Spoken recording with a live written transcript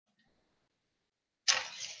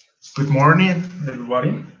Good morning,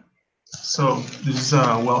 everybody. So this is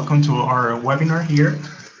welcome to our webinar here.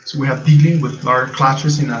 So we have dealing with large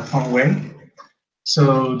classes in a fun way.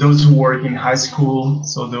 So those who work in high school,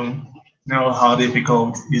 so don't know how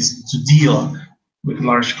difficult it is to deal with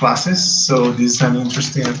large classes. So this is an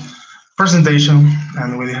interesting presentation,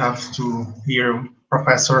 and we have to hear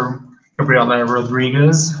Professor Gabriela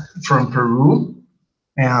Rodriguez from Peru,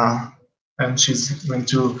 and she's going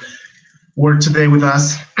to work today with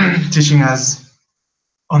us, teaching us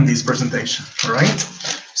on this presentation. All right.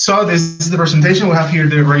 So this is the presentation. We have here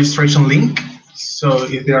the registration link. So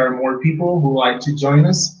if there are more people who like to join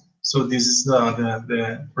us, so this is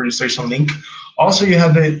the registration link. Also, you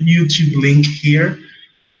have the YouTube link here,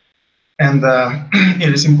 and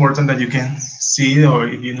it is important that you can see, or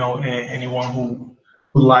if you know anyone who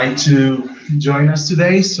would like to join us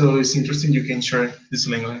today, so it's interesting, you can share this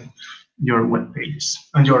link on your web pages,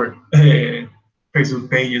 on your Facebook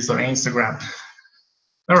pages or Instagram.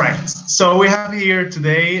 All right, so we have here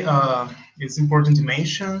today, it's important to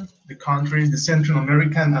mention the countries, the Central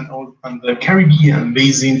American and the Caribbean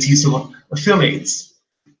based TESOL affiliates.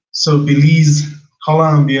 So Belize,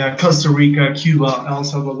 Colombia, Costa Rica, Cuba, El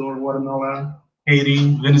Salvador, Guatemala,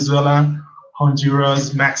 Haiti, Venezuela,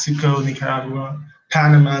 Honduras, Mexico, Nicaragua,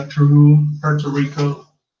 Panama, Peru, Puerto Rico,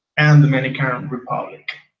 and the Dominican Republic.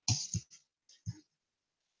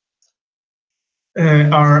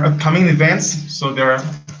 Our upcoming events, so there are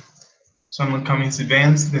some upcoming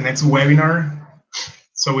events, the next webinar.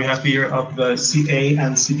 So we have here of the CA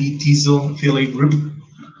and CB TESOL affiliate group.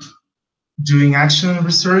 Doing action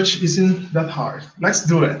research isn't that hard. Let's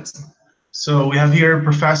do it. So we have here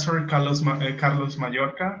Professor Carlos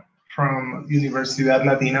Mallorca from Universidad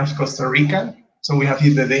Latina of Costa Rica. So we have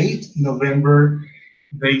here the date, November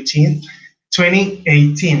the 18th,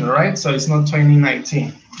 2018, right? So it's not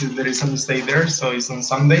 2019. There is a mistake there, so it's on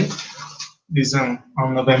Sunday. This is on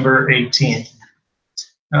November 18th.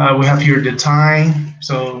 We have here the time,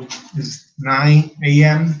 so it's 9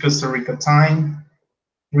 a.m. Costa Rica time,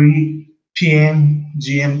 3 p.m.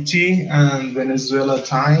 GMT, and Venezuela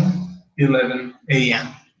time, 11 a.m.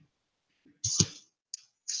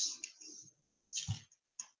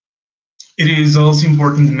 It is also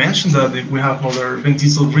important to mention that we have other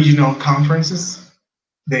TESOL regional conferences.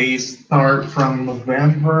 They start from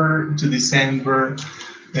November to December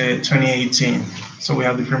 2018. So we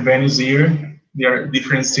have different venues here. There are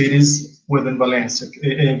different cities within Valencia,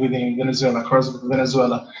 within Venezuela, across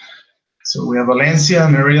Venezuela. So we have Valencia,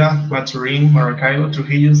 Mérida, Maturín, Maracaibo,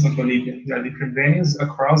 Trujillo, and Bolivia. There are different venues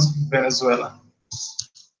across Venezuela.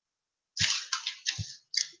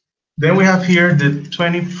 Then we have here the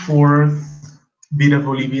 24th Vida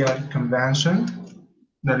Bolivia Convention.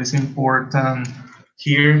 That is important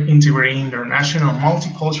here, integrating international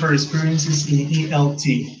multicultural experiences in ELT.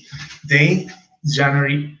 Day,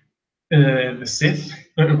 January the 6th,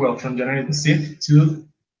 well, from January the 6th to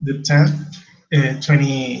the 10th,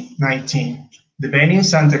 2019. The venue,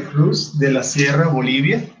 Santa Cruz de la Sierra,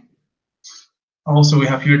 Bolivia. Also, we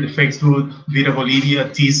have here the Facebook, Vida Bolivia,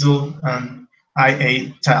 TESOL, and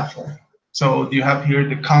IATEFL. So you have here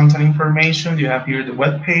the content information, you have here the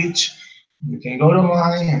web page. You can go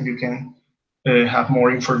online and you can have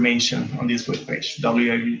more information on this web page,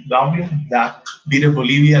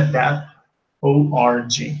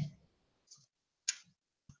 www.vidabolivia.org.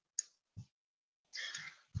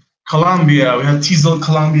 Colombia, we have TESOL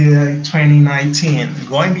Colombia 2019,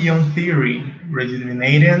 going beyond theory,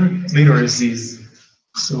 rejuvenating literacies.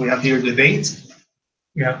 So we have here the date.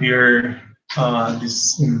 We have here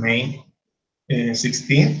this in May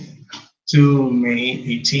 16th to May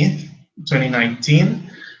 18th, 2019.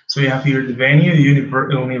 So we have here the venue,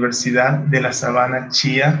 Universidad de la Sabana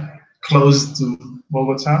Chía, close to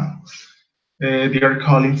Bogota. They are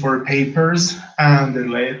calling for papers, and the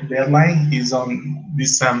deadline is on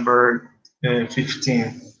December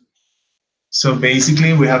 15th. So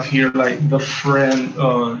basically, we have here like different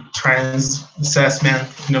trends, assessment,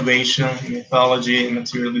 innovation, methodology,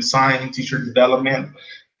 material design, teacher development,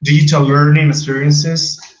 digital learning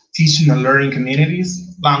experiences, teaching and learning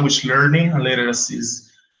communities, language learning, and literacies.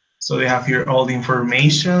 So they have here all the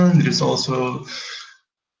information. There is also,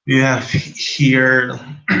 you have here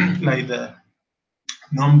like the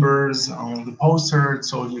numbers on the poster,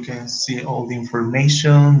 so you can see all the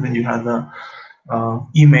information. Then you have the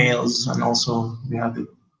emails, and also we have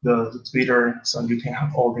the Twitter, so you can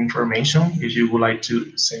have all the information if you would like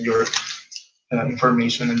to send your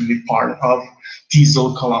information and be part of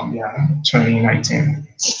TESOL Colombia 2019.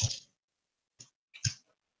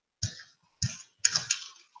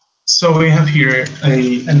 So we have here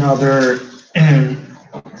another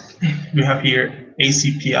we have here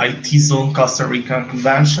ACPI TESOL Costa Rica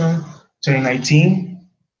Convention 2019,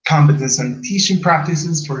 Competence and Teaching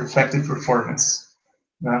Practices for Effective Performance.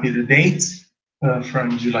 We have here the date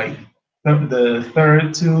from July the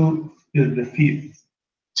 3rd to the 5th,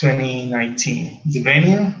 2019. The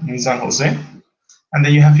venue in San Jose. And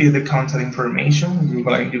then you have here the contact information.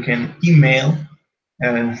 You can email,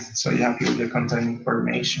 and so you have here the contact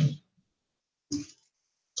information.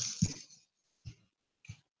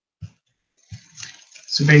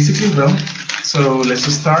 So basically, well, so let's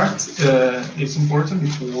just start. It's important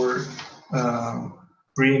before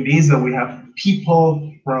reading this that we have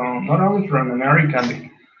people from, not only from America,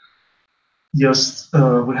 just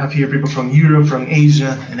we have here people from Europe, from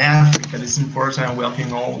Asia, and Africa. It's important, and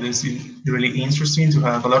welcome all this. It's really interesting to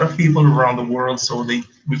have a lot of people around the world, so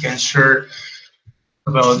we can share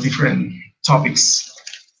about different topics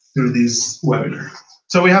through this webinar.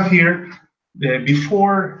 So we have here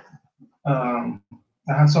before.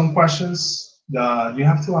 I have some questions that you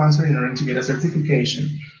have to answer in order to get a certification.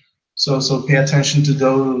 So pay attention to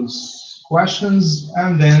those questions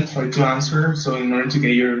and then try to answer, so in order to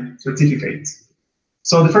get your certificate.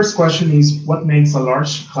 So the first question is, what makes a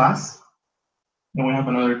large class? Then we have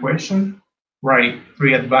another question. Write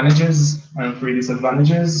 3 advantages and 3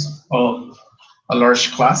 disadvantages of a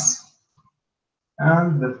large class.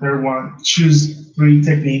 And the third one, choose 3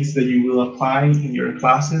 techniques that you will apply in your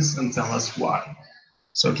classes and tell us why.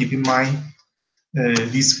 So keep in mind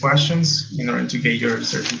these questions in order to get your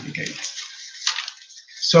certificate.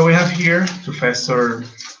 So we have here Professor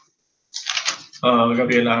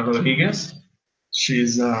Gabriela Rodriguez.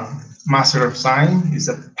 She's a Master of Science, is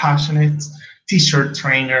a passionate teacher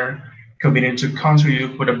trainer committed to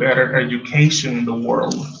contribute with a better education in the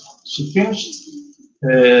world. She finished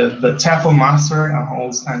the TEFL Master and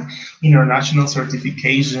holds an international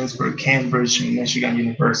certifications for Cambridge and Michigan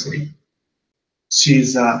University.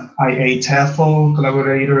 She's an IATEFL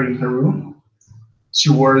collaborator in Peru. She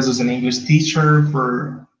works as an English teacher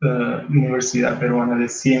for the Universidad Peruana de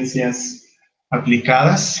Ciencias,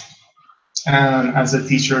 Aplicadas, and as a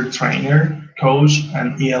teacher trainer, coach,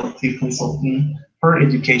 and ELT-consultant for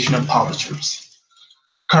educational publishers.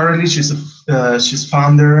 Currently, she's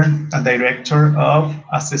founder and director of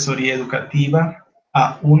Asesoría Educativa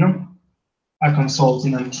A1, a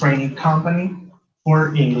consulting and training company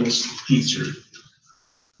for English teachers.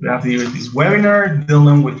 We have here this webinar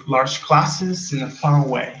dealing with large classes in a fun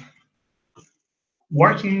way.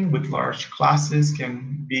 Working with large classes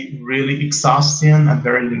can be really exhausting and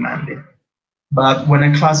very demanding. But when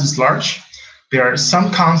a class is large, there are some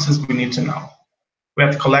concepts we need to know. We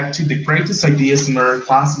have collected the greatest ideas to make our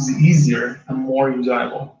classes easier and more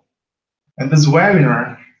enjoyable. In this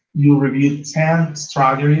webinar, you'll review 10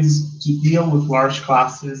 strategies to deal with large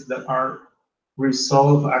classes that are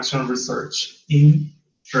result of action research in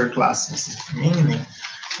her classes, meaning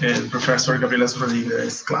Professor Gabriela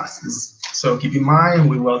Rodriguez classes. So keep in mind,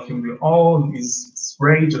 we welcome you all. It's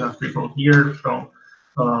great to have people here from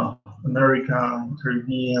America,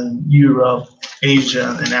 Caribbean, Europe,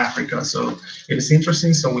 Asia, and Africa. So it is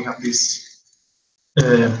interesting. So we have this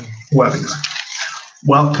webinar.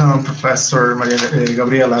 Welcome, Professor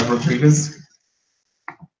Gabriela Rodriguez.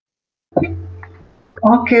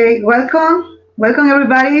 Okay, welcome. Welcome,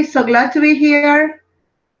 everybody. So glad to be here,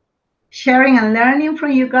 sharing and learning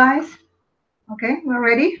from you guys. Okay, we're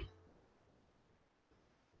ready?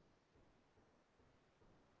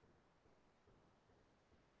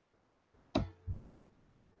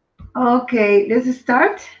 Okay, let's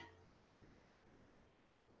start.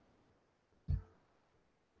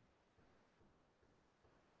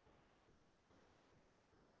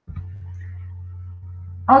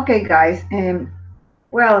 Okay, guys.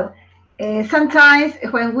 Sometimes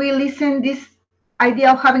when we listen this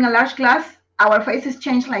idea of having a large class, our faces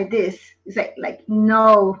change like this. It's like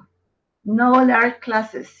no large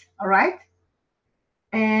classes, all right?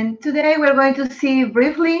 And today we're going to see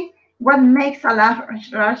briefly what makes a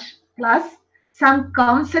large class, some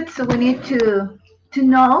concepts we need to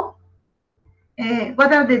know,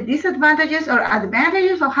 what are the disadvantages or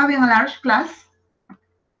advantages of having a large class,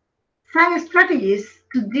 some strategies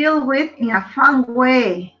to deal with in a fun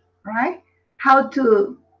way, right? How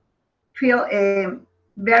to feel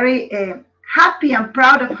very happy and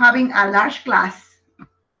proud of having a large class.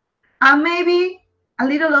 And maybe a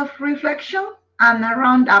little of reflection and a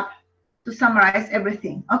roundup to summarize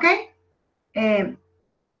everything, okay?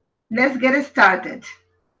 Let's get started.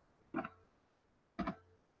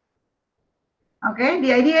 Okay,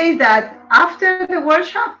 the idea is that after the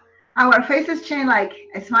workshop, our faces change like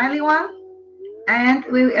a smiley one, and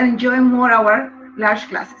we enjoy more our large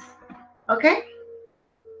classes, okay?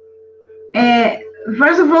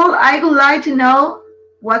 First of all, I would like to know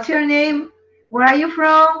what's your name, where are you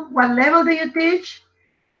from, what level do you teach,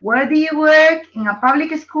 where do you work, in a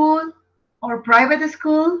public school or private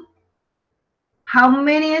school, how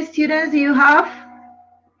many students do you have?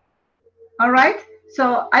 All right,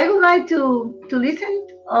 so I would like to listen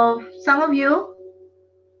of some of you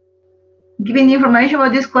giving information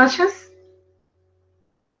about these questions.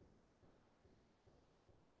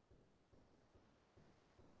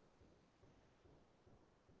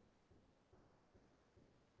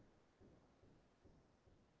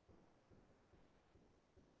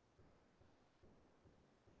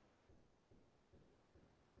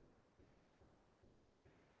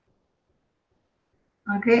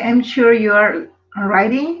 Okay, I'm sure you are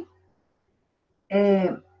writing.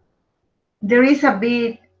 There is a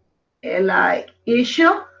bit like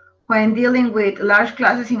issue when dealing with large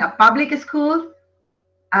classes in a public school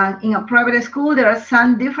and in a private school. There are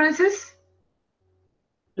some differences.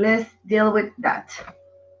 Let's deal with that.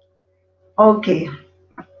 Okay.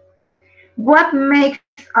 What makes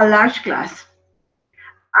a large class?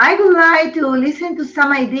 I would like to listen to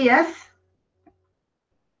some ideas.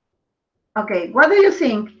 Okay, what do you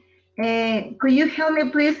think? Could you help me,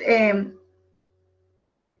 please?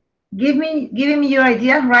 Giving me your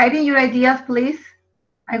ideas, writing your ideas, please.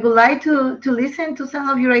 I would like to listen to some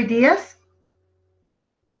of your ideas.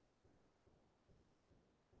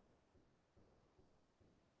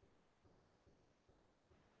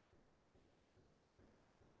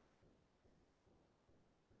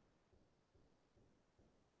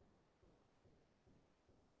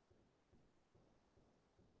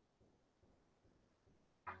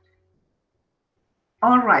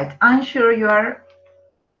 All right, I'm sure you are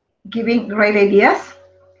giving great ideas.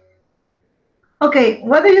 Okay,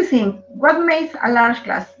 what do you think? What makes a large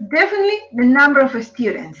class? Definitely the number of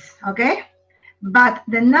students, okay? But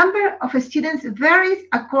the number of students varies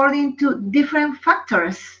according to different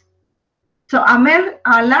factors. So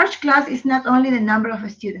a large class is not only the number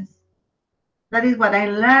of students. That is what I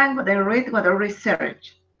learned, what I read, what I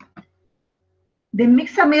researched. The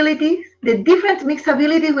mixability, the different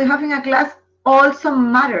mixability we have in a class also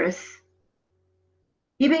matters.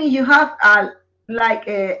 Even if you have like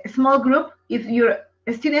a small group, if your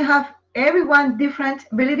students have everyone different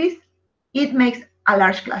abilities, it makes a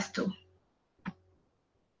large class too.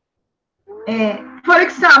 For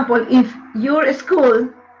example, if your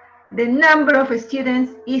school, the number of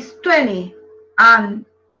students is 20, and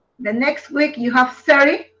the next week you have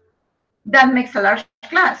 30, that makes a large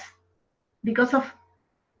class because of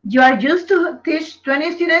you are used to teach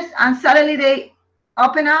 20 students and suddenly they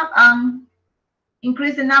open up and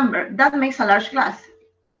increase the number. That makes a large class.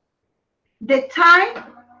 The time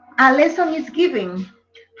a lesson is given.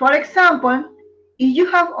 For example, if you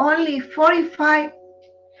have only 45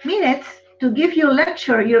 minutes to give your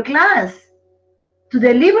lecture, your class, to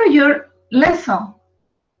deliver your lesson,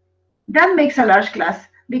 that makes a large class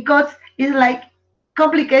because it's like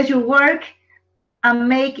complicates your work and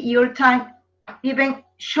make your time even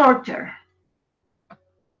shorter.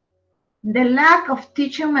 The lack of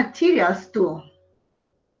teaching materials too.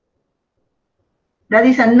 That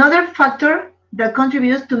is another factor that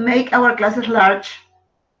contributes to make our classes large.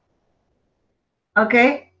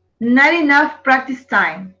 Okay, not enough practice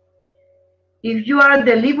time. If you are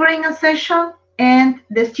delivering a session and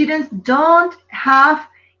the students don't have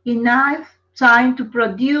enough time to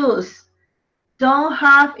produce, don't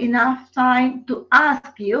have enough time to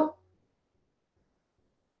ask you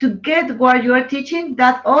to get what you are teaching,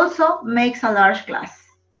 that also makes a large class.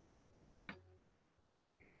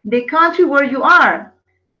 The country where you are.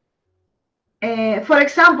 For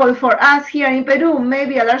example, for us here in Peru,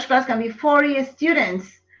 maybe a large class can be 40 students,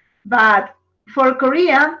 but for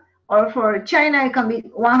Korea or for China, it can be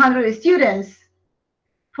 100 students.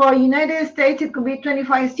 For United States, it could be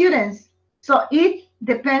 25 students. So it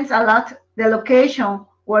depends a lot the location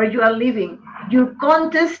where you are living. Your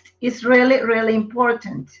context is really, really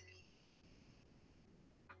important.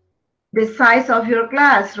 The size of your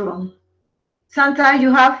classroom. Sometimes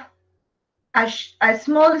you have a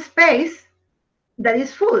small space that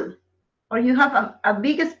is full, or you have a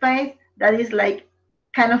big space that is like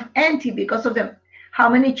kind of empty because of how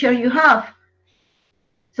many chairs you have.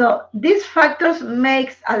 So these factors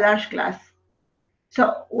makes a large class.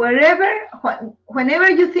 So whenever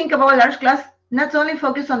you think about a large class, not only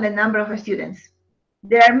focus on the number of students.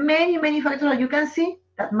 There are many, many factors that you can see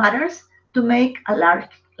that matters to make a large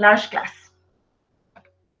class.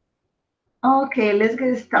 Okay, let's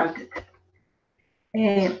get started.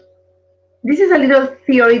 This is a little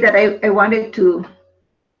theory that I wanted to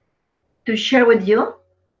share with you.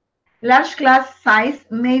 Large class size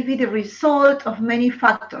may be the result of many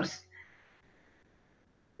factors.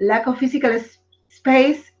 Lack of physical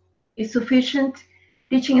space, insufficient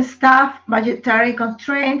teaching staff, budgetary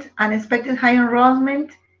constraints, unexpected high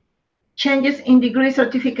enrollment, changes in degree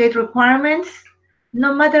certificate requirements.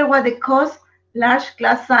 No matter what the cause, large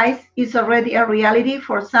class size is already a reality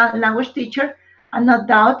for some language teachers and no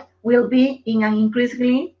doubt will be in an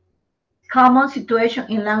increasingly common situation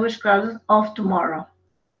in language classes of tomorrow.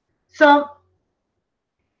 So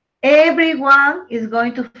everyone is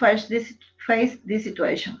going to face this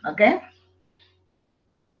situation, okay?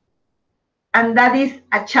 And that is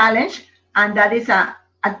a challenge, and that is a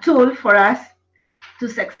tool for us to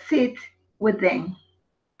succeed with them,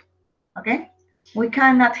 okay? We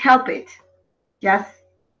cannot help it. Just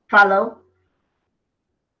follow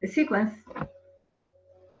the sequence.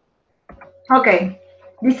 Okay,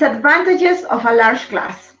 disadvantages of a large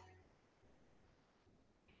class.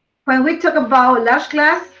 When we talk about large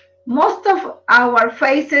class, most of our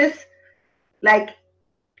faces like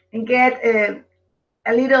get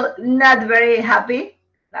a little not very happy.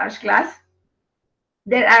 Large class.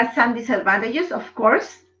 There are some disadvantages, of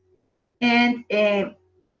course, and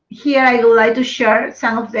here I would like to share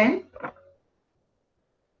some of them.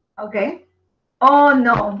 Okay. Oh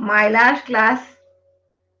no, my large class,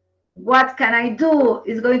 what can I do?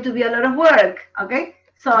 It's going to be a lot of work. Okay.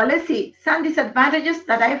 So let's see some disadvantages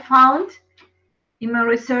that I found in my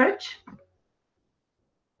research.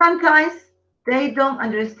 Sometimes they don't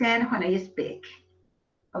understand when I speak.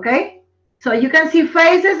 Okay. So you can see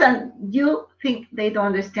faces and you think they don't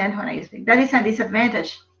understand when I speak. That is a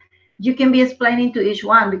disadvantage. You can be explaining to each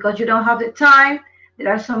one because you don't have the time.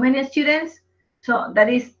 There are so many students. So that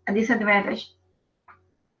is a disadvantage.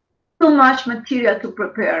 Too much material to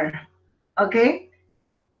prepare. Okay.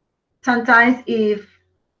 Sometimes if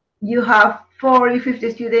you have 40,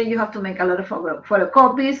 50 students, you have to make a lot of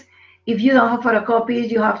photocopies. If you don't have photocopies,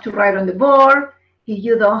 you have to write on the board. If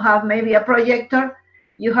you don't have maybe a projector,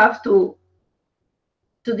 you have to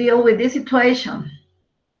deal with this situation.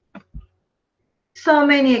 So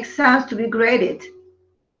many exams to be graded.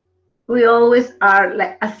 We always are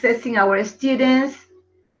like assessing our students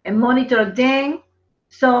and monitor them.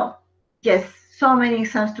 So yes, so many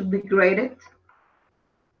exams to be graded.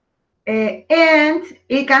 And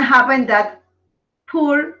it can happen that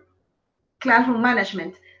poor classroom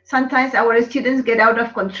management. Sometimes our students get out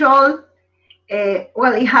of control.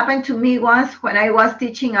 Well, it happened to me once when I was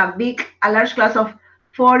teaching a large class of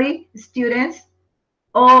 40 students.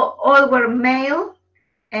 All were male,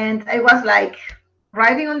 and I was like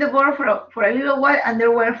writing on the board for a little while, and they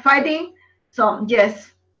were fighting. So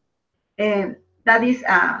yes, that is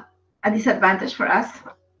a disadvantage for us.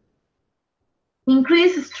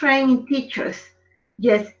 Increase strain in teachers.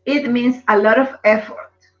 Yes, it means a lot of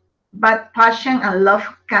effort, but passion and love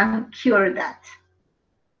can cure that.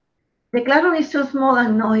 The classroom is too small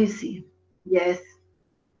and noisy. Yes,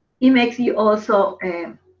 it makes you also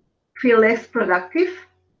feel less productive.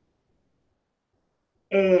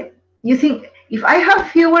 You think, if I have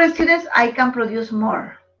fewer students, I can produce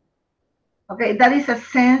more. Okay, that is a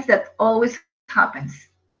sense that always happens.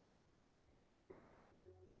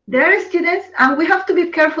 There are students, and we have to be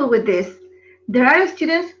careful with this. There are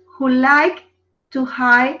students who like to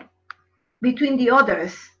hide between the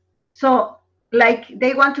others. So, like,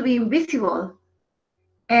 they want to be invisible.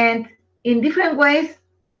 And in different ways,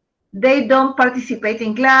 they don't participate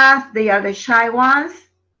in class. They are the shy ones.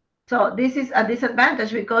 So this is a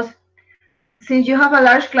disadvantage because since you have a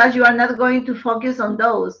large class, you are not going to focus on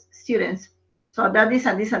those students. So that is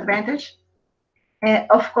a disadvantage.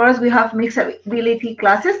 Of course, we have mixability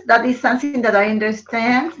classes. That is something that I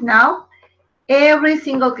understand now. Every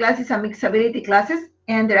single class is a mixability classes,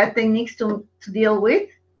 and there are techniques to deal with.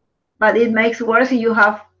 But it makes worse if you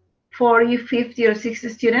have 40, 50, or 60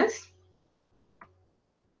 students.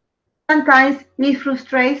 Sometimes it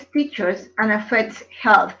frustrates teachers and affects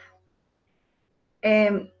health.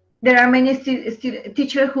 There are many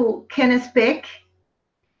teachers who can't speak,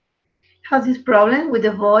 have this problem with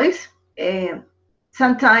the voice.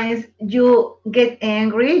 Sometimes you get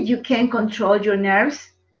angry, you can't control your nerves.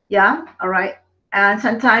 Yeah, all right. And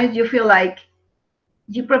sometimes you feel like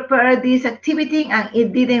you prepared this activity and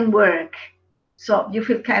it didn't work. So you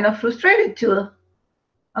feel kind of frustrated too.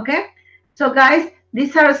 Okay? So guys,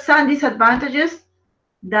 these are some disadvantages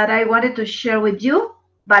that I wanted to share with you,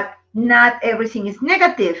 but not everything is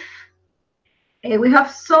negative. We have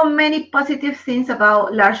so many positive things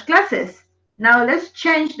about large classes. Now let's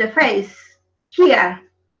change the face here.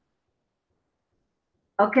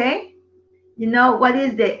 Okay? You know what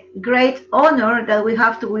is the great honor that we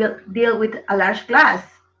have to deal with a large class?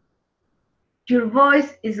 Your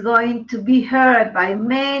voice is going to be heard by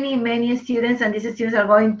many, many students, and these students are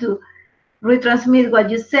going to retransmit what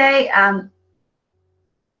you say, and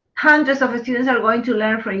hundreds of students are going to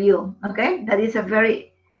learn from you, okay? That is a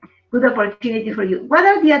very good opportunity for you. What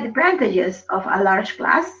are the advantages of a large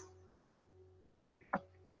class?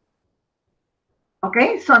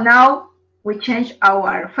 Okay, so now we change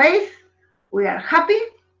our face. We are happy.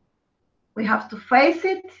 We have to face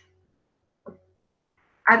it.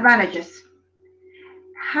 Advantages.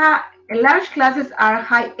 Large classes are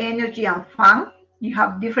high energy and fun. You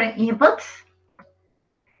have different inputs.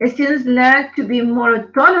 Students learn to be more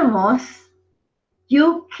autonomous.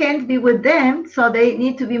 You can't be with them, so they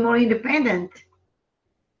need to be more independent.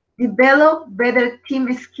 Develop better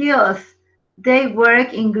team skills. They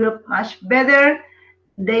work in group much better.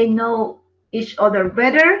 They know each other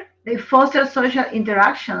better. They foster social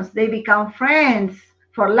interactions. They become friends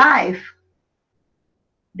for life.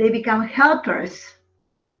 They become helpers.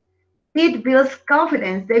 It builds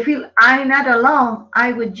confidence. They feel, I'm not alone.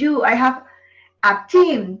 I'm with you. I have a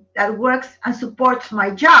team that works and supports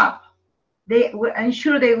my job. I'm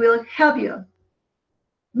sure they will help you.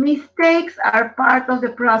 Mistakes are part of the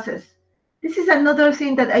process. This is another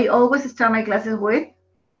thing that I always start my classes with.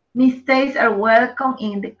 Mistakes are welcome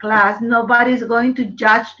in the class. Nobody is going to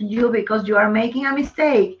judge you because you are making a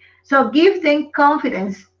mistake. So give them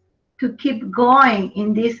confidence to keep going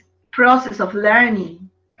in this process of learning.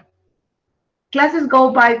 Classes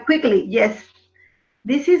go by quickly. Yes,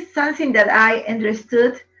 this is something that I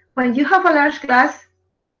understood. When you have a large class,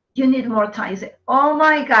 you need more time. You say, oh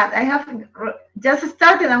my God, I have just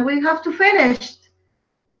started and we have to finish.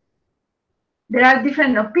 There are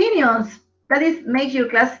different opinions. That is, makes your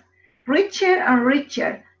class richer and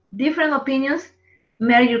richer. Different opinions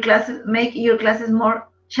make your classes more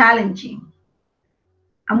challenging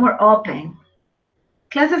and more open.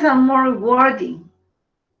 Classes are more rewarding.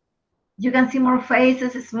 You can see more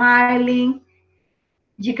faces smiling.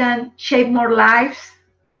 You can shape more lives.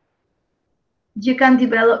 You can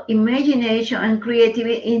develop imagination and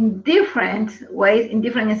creativity in different ways, in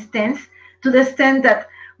different extents, to the extent that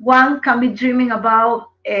one can be dreaming about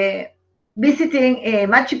visiting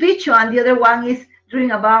Machu Picchu, and the other one is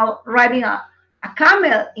dreaming about riding a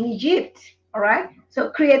camel in Egypt, all right?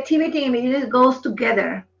 So creativity and imagination goes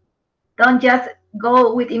together. Don't just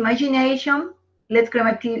go with imagination. Let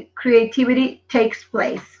creativity takes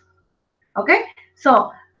place, okay?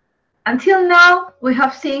 So until now, we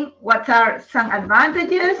have seen what are some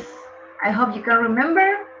advantages. I hope you can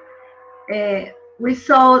remember. We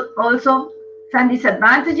saw also some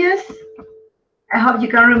disadvantages. I hope you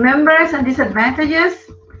can remember some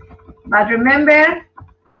disadvantages. But remember,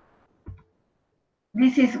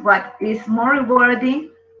 this is what is more rewarding,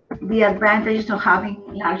 the advantages of having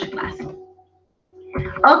large classes.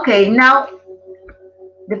 Okay, now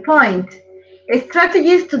the point.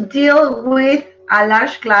 Strategies to deal with a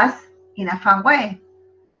large class in a fun way.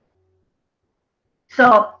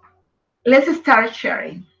 So let's start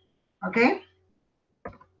sharing, okay?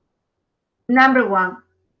 Number one,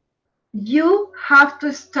 you have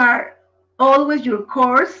to start always your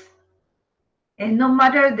course, and no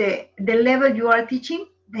matter the level you are teaching,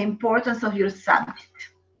 the importance of your subject.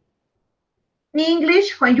 In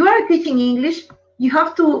English, when you are teaching English, you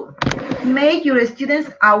have to make your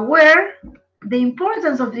students aware the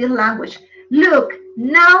importance of this language. Look,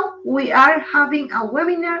 now we are having a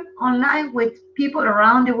webinar online with people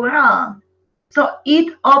around the world. So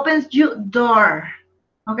it opens you door,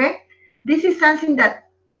 okay? This is something that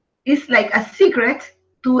is like a secret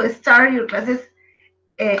to start your classes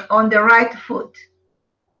on the right foot,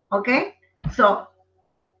 okay? So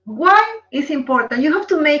why is important? You have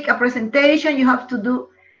to make a presentation. You have to do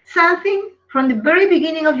something from the very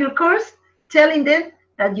beginning of your course, telling them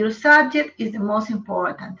that your subject is the most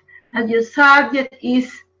important, that your subject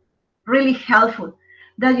is really helpful,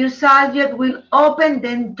 that your subject will open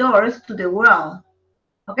them doors to the world,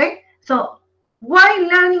 okay? So why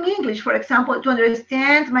learning English? For example, to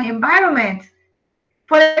understand my environment.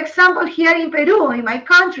 For example, here in Peru, in my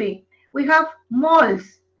country, we have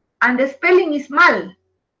malls, and the spelling is mal.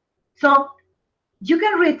 So you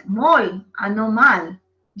can read mall and no mal.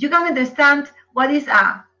 You can understand what is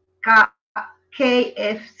a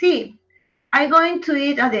KFC. I'm going to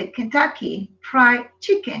eat at the Kentucky Fried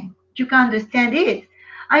Chicken. You can understand it.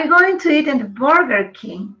 I'm going to eat at the Burger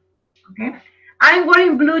King. Okay. I'm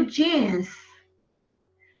wearing blue jeans.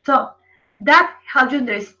 So that helps you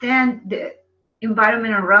understand the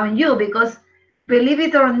environment around you, because believe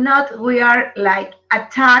it or not, we are like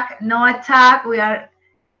attack, no attack. We are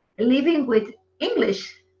living with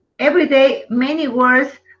English. Every day, many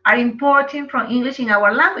words are imported from English in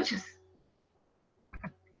our languages.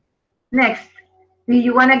 Next, if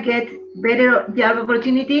you want to get better job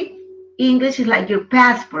opportunity, English is like your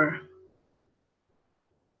passport.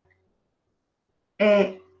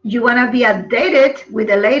 You want to be updated with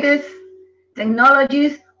the latest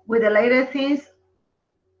technologies, with the latest things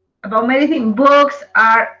about medicine. Books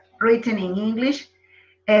are written in English.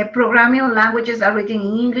 Programming languages are written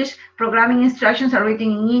in English. Programming instructions are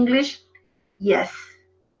written in English. Yes,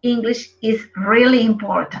 English is really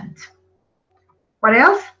important. What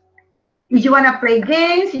else? If you want to play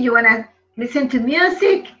games, if you want to listen to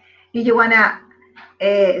music, if you want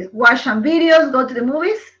to watch some videos, go to the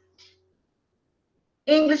movies,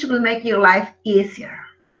 English will make your life easier.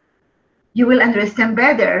 You will understand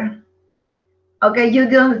better. Okay,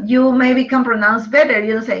 you maybe can pronounce better.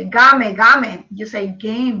 You don't say game. You say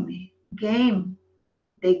game.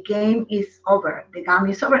 The game is over. The game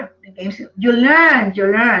is over. The game is, you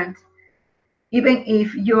learned. Even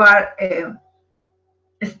if you are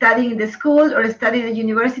studying in the school or studying at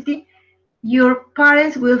university, your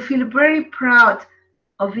parents will feel very proud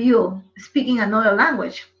of you speaking another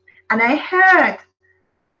language. And I heard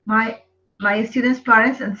my students'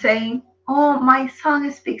 parents and saying, "Oh, my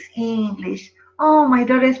son speaks English. Oh, my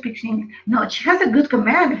daughter speaks English. No, she has a good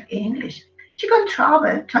command of English. She can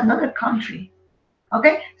travel to another country."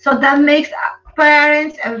 Okay, so that makes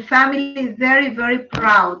parents and family very, very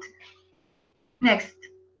proud. Next,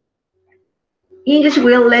 English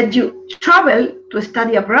will let you travel to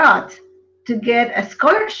study abroad, to get a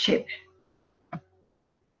scholarship,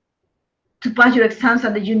 to pass your exams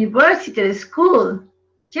at the university, the school.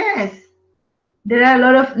 Yes, there are a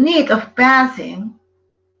lot of need of passing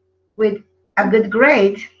with a good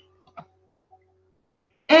grade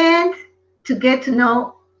and to get to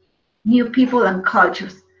know new people and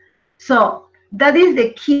cultures. So that is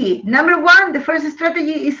the key. Number one, the first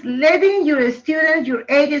strategy is letting your students, your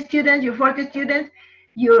 80 students, your 40 students,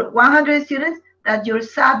 your 100 students, that your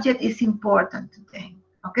subject is important to them.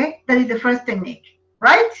 Okay, that is the first technique,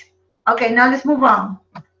 right? Okay, now let's move on.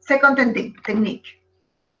 Second technique.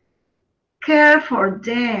 Care for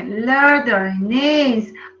them, learn their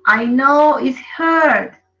names. I know it's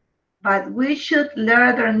hard, but we should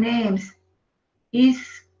learn their names. It's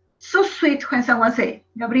so sweet when someone says,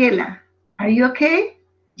 "Gabriela, are you okay?"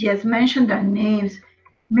 Just mention their names.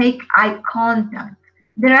 Make eye contact.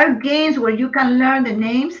 There are games where you can learn the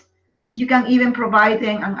names. You can even provide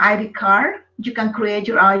them an ID card. You can create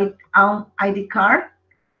your own ID card.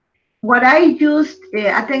 What I used,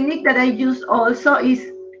 a technique that I use also is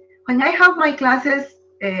when I have my classes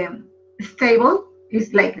stable,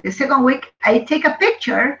 it's like the second week, I take a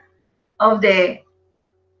picture of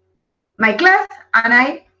my class and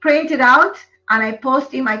I print it out and I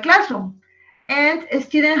post in my classroom. And a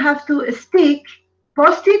student has to stick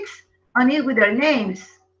post-its on it with their names.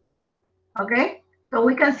 Okay, so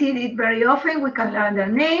we can see it very often. We can learn their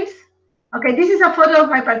names. Okay, this is a photo of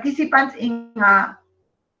my participants in a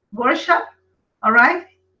workshop. All right,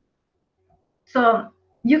 so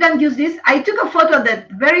you can use this. I took a photo at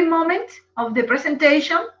that very moment of the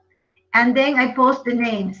presentation and then I post the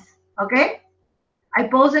names. Okay, I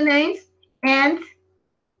post the names and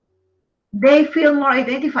they feel more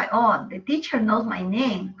identified. Oh, the teacher knows my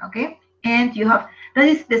name. Okay, and you have, that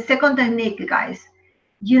is the second technique, guys.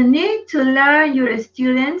 You need to learn your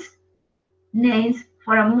students' names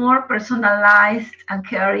for a more personalized and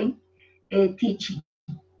caring teaching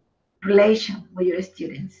relation with your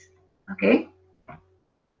students. Okay,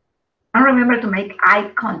 and remember to make eye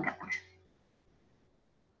contact.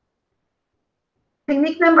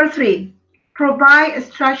 Technique number 3, provide a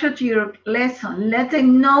structure to your lesson. Let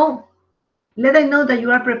them know that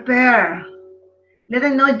you are prepared. Let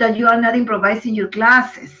them know that you are not improvising your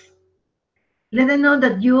classes. Let them know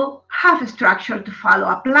that you have a structure to follow,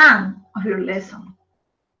 a plan of your lesson.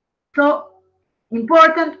 So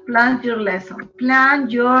important, plan your lesson, plan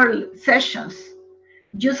your sessions.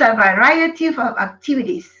 Use a variety of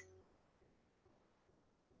activities.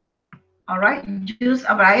 All right, use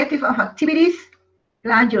a variety of activities,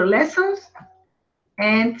 plan your lessons,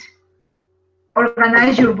 and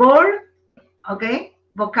organize your board. Okay,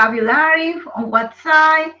 vocabulary on one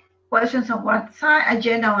side, questions on one side,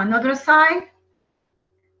 agenda on another side.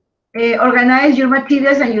 Organize your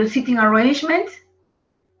materials and your seating arrangement.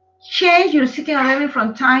 Change your seating arrangement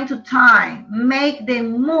from time to time. Make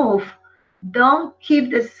them move. Don't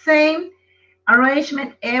keep the same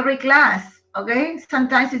arrangement every class. Okay,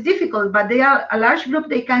 sometimes it's difficult, but they are a large group.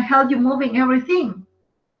 They can help you moving everything.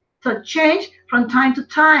 So change from time to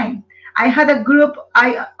time. I had a group,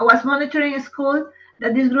 I was monitoring a school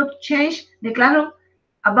that this group changed the classroom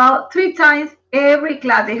about 3 times every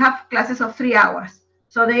class. They have classes of 3 hours.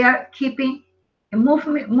 So they are keeping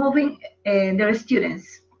moving their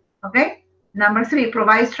students. Okay. Number 3,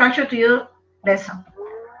 provide structure to your lesson.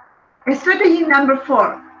 Strategy number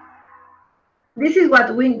 4. This is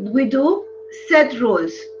what we do, set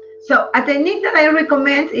rules. So a technique that I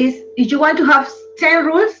recommend is, if you want to have 10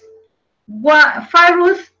 rules, 5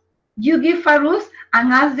 rules, you give 5 rules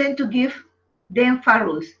and ask them to give them 5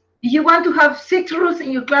 rules. If you want to have 6 rules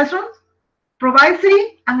in your classroom, provide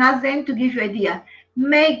 3 and ask them to give you idea.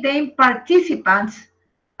 Make them participants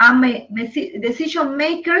and decision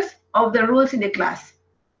makers of the rules in the class.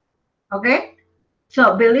 Okay?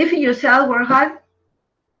 So believe in yourself, work hard.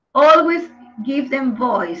 Always give them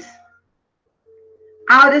voice.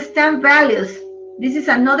 Understand values. This is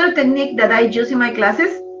another technique that I use in my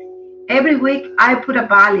classes. Every week I put a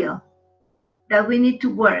value that we need to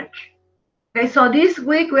work. Okay, so this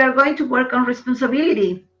week we are going to work on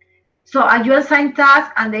responsibility. So you assign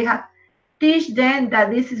tasks and they have teach them that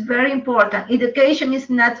this is very important. Education is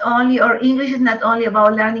not only, or English is not only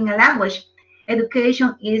about learning a language.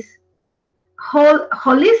 Education is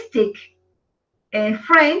holistic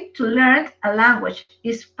frame to learn a language.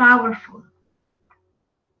 Is powerful.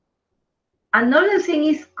 Another thing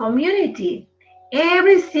is community.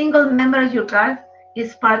 Every single member of your class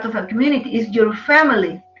is part of a community, is your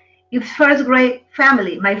family. If first grade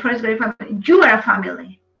family, my first grade family, you are a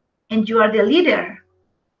family and you are the leader.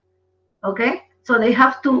 Okay? So they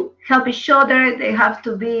have to help each other, they have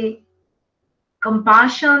to be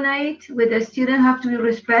compassionate with the student, have to be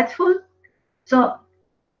respectful. So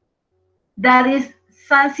that is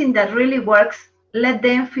something that really works. Let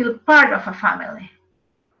them feel part of a family.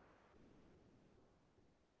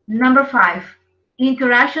 Number 5,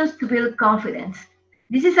 interactions to build confidence.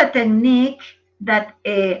 This is a technique that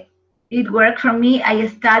it worked for me. I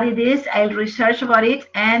studied this, I researched about it,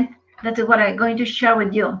 and that's what I'm going to share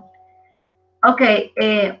with you. Okay,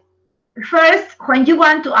 first, when you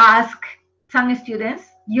want to ask some students,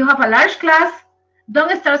 you have a large class,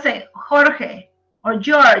 don't start saying Jorge or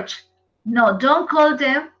George. No, don't call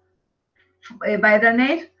them by their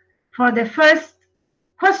name for the first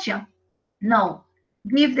question. No,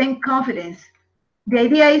 give them confidence. The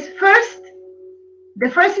idea is the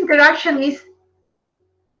first interaction is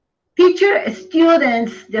teacher,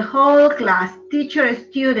 students, the whole class, teacher,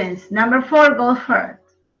 students. Number 4, go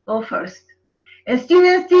first.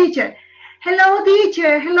 Students, teacher. Hello,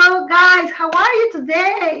 teacher. Hello, guys. How are you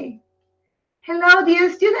today? Hello,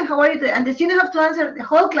 dear student. How are you today? And the student have to answer, the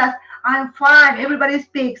whole class, I'm fine. Everybody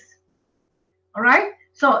speaks. All right?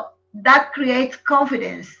 So that creates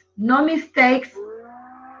confidence. No mistakes,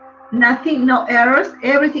 nothing, no errors.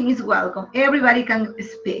 Everything is welcome. Everybody can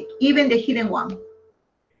speak, even the hidden one.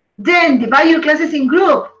 Then divide your classes in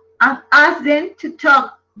group and ask them to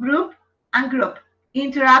talk, group and group.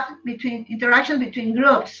 Interaction between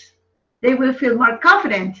groups. They will feel more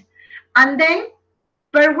confident. And then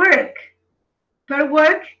per work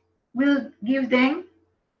will give them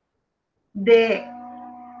the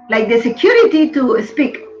security to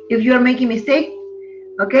speak. If you are making mistake,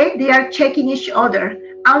 okay, they are checking each other.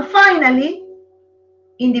 And finally,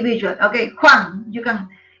 individual. Okay, Juan, you can,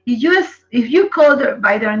 if you call them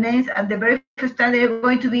by their names at the very first time, they're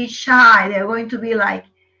going to be shy. They're going to be like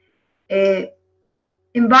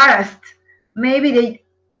embarrassed. Maybe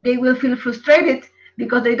they will feel frustrated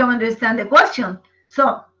because they don't understand the question.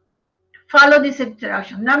 So follow this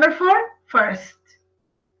interaction. Number 4, first.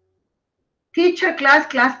 Teacher, class,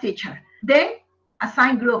 class, teacher. Then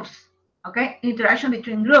assign groups. Okay, interaction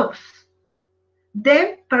between groups.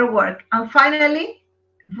 Then per work. And finally,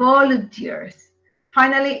 volunteers.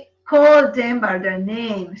 Finally, call them by their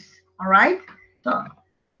names. All right? So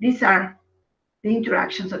these are the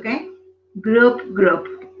interactions, okay? Group.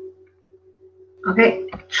 Okay,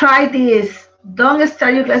 try this. Don't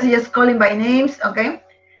start your classes just calling by names, okay?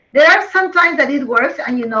 There are some times that it works,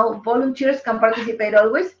 and you know, volunteers can participate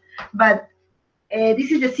always, but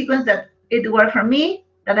this is the sequence that it worked for me,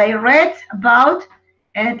 that I read about,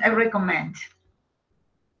 and I recommend.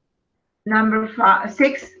 Number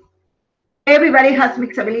 6, everybody has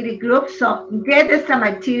mixability groups, so get extra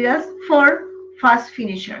materials for fast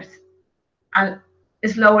finishers and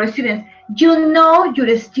slower students. You know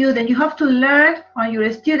your student, you have to learn from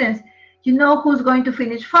your students. You know who's going to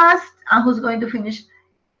finish fast and who's going to finish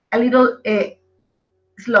a little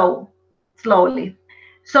slowly.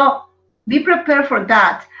 So be prepared for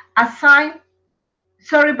that.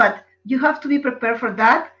 Sorry, but you have to be prepared for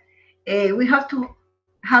that. We have to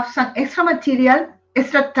have some extra material,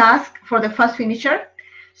 extra task for the fast finisher.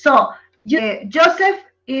 So Joseph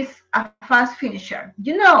is a fast finisher,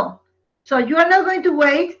 you know. So you are not going to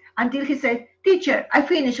wait until he says, teacher, I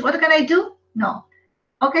finished, what can I do? No.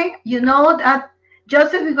 Okay, you know that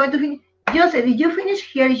Joseph is going to finish. Joseph, if you finish,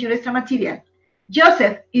 here is your extra material.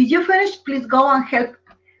 Joseph, if you finish, please go and help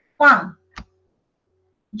Juan.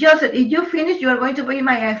 Joseph, if you finish, you are going to be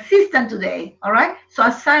my assistant today, all right? So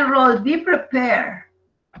assign roles, be prepared.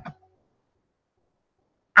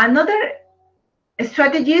 Another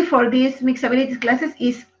strategy for these mixed abilities classes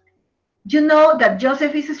is, you know that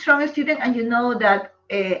Joseph is a strong student, and you know that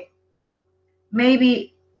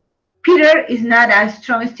maybe Peter is not a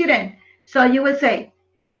strong student. So you will say,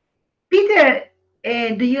 Peter,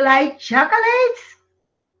 do you like chocolates?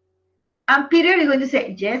 And Peter is going to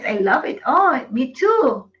say, yes, I love it. Oh, me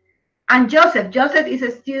too. And Joseph is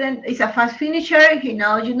a student, is a fast finisher. He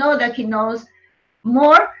knows, you know that he knows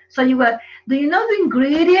more. So you will, do you know the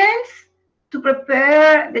ingredients to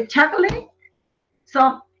prepare the chocolate?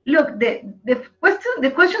 So look, the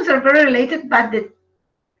questions are very related, but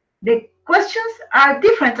the questions are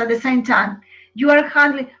different at the same time. You are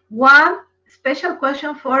handling one special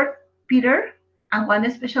question for Peter and one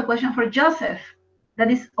special question for Joseph. That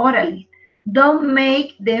is orally. Don't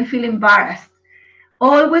make them feel embarrassed.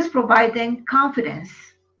 Always provide them confidence.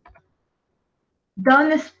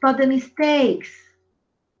 Don't spot the mistakes.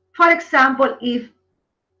 For example, if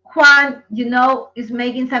Juan, you know, is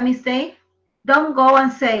making some mistake, don't go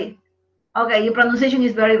and say, okay, your pronunciation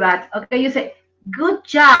is very bad. Okay, you say, good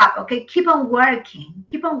job. Okay, keep on working.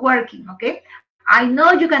 Keep on working. Okay, I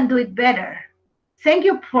know you can do it better. Thank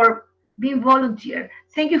you for being volunteer.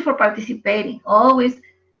 Thank you for participating. Always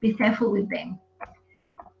be thankful with them.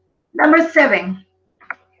 Number 7.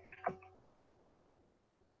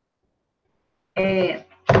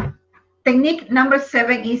 Technique number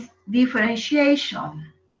 7 is differentiation.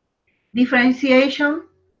 Differentiation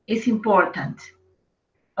is important.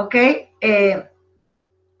 Okay,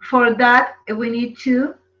 for that we need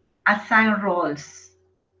to assign roles.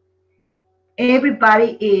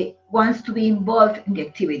 Everybody wants to be involved in the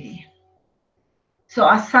activity. So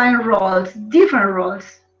assign roles, different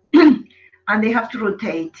roles, and they have to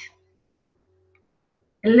rotate.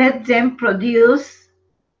 Let them produce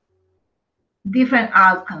different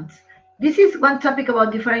outcomes. This is one topic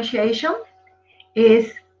about differentiation,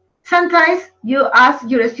 is sometimes you ask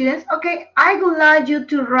your students, okay, I would like you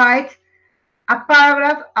to write a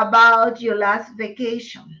paragraph about your last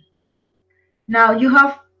vacation. Now you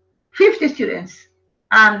have 50 students,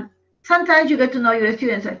 and sometimes you get to know your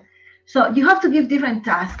students. So you have to give different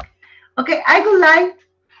tasks. Okay, I would like,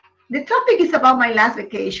 the topic is about my last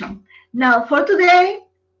vacation. Now for today,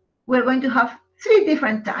 we're going to have 3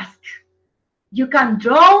 different tasks. You can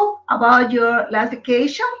draw about your last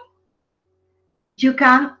vacation. You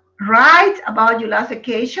can write about your last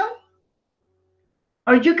vacation.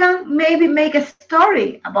 Or you can maybe make a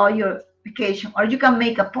story about your vacation. Or you can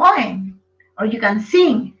make a poem. Or you can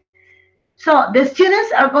sing. So the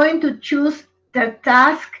students are going to choose their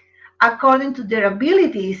task according to their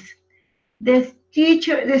abilities. The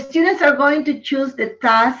students are going to choose the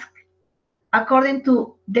task according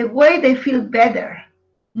to the way they feel better.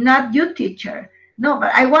 Not you, teacher. No,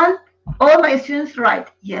 but I want all my students to write.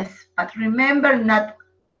 Yes, but remember, not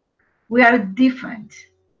we are different.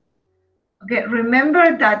 Okay,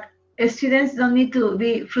 remember that students don't need to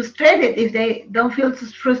be frustrated if they don't feel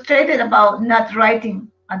frustrated about not writing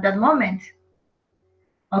at that moment.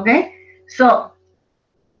 Okay, so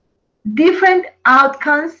different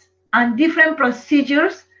outcomes and different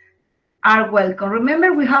procedures are welcome.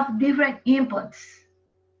 Remember, we have different inputs.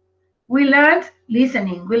 We learned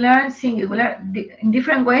listening, we learned singing, we learned in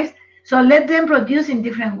different ways. So let them produce in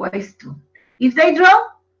different ways too. If they draw,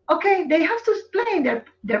 okay, they have to explain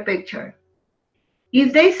their picture.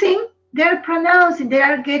 If they sing, they're pronouncing, they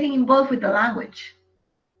are getting involved with the language.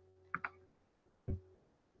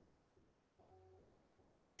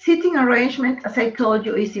 Seating arrangement, as I told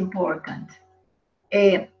you, is important.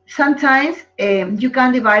 Sometimes you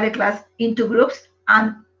can divide the class into groups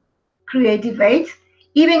and create debates,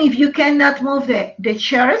 even if you cannot move the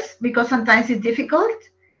chairs, because sometimes it's difficult.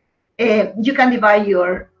 You can divide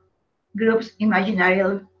your groups in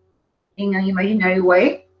an imaginary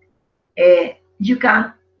way. You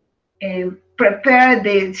can prepare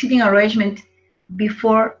the seating arrangement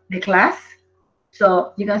before the class.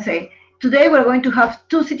 So you can say, today we're going to have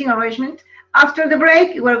 2 seating arrangements. After the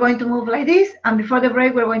break, we're going to move like this. And before the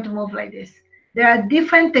break, we're going to move like this. There are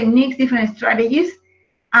different techniques, different strategies.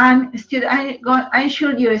 And I'm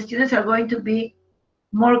sure your students are going to be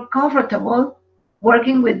more comfortable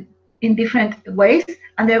working in different ways.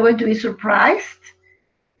 And they're going to be surprised.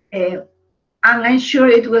 And I'm sure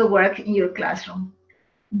it will work in your classroom.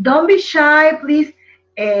 Don't be shy, please.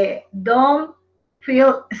 Don't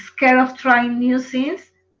feel scared of trying new things.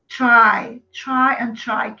 try and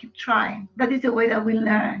try, keep trying. That is the way that we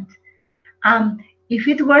learn. If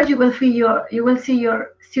it works, you will see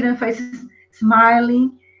your student faces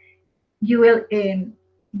smiling. You will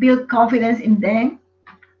build confidence in them,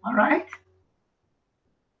 all right?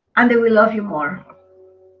 And they will love you more.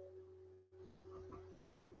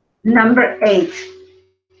 Number 8.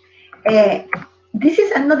 This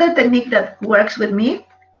is another technique that works with me.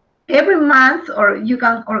 Every month, or you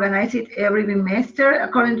can organize it every semester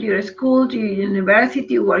according to your school, to your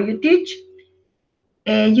university where you teach.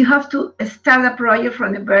 You have to start a project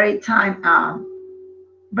from the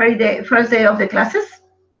first day of the classes.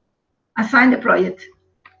 Assign the project.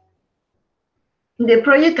 The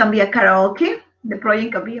project can be a karaoke. The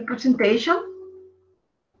project can be a presentation.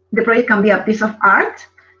 The project can be a piece of art.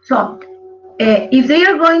 So if they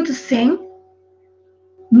are going to sing,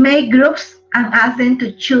 make groups and ask them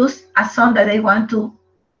to choose a song that they want to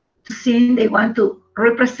sing, they want to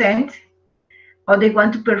represent, or they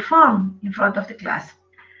want to perform in front of the class.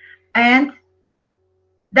 And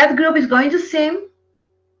that group is going to sing,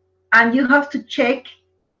 and you have to check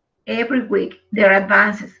every week their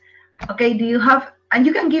advances. Okay, do you have, and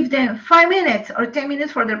you can give them 5 minutes or 10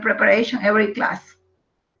 minutes for their preparation every class.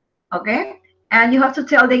 Okay, and you have to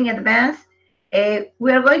tell them in advance,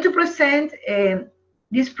 we are going to present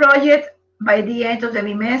this project by the end of the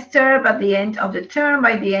semester, by the end of the term,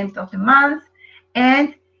 by the end of the month.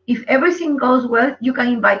 And if everything goes well, you can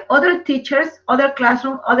invite other teachers, other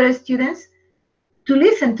classroom, other students to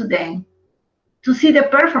listen to them, to see the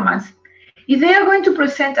performance. If they are going to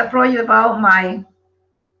present a project about my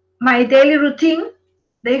daily routine,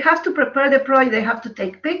 they have to prepare the project, they have to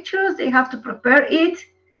take pictures, they have to prepare it.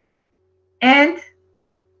 And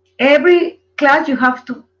every class you have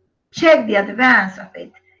to check the advance of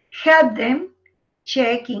it. Help them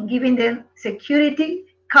checking, giving them security,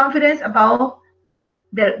 confidence about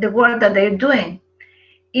the work that they're doing.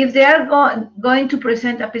 If they are going to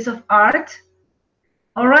present a piece of art,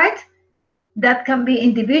 all right, that can be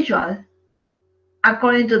individual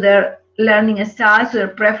according to their learning styles, their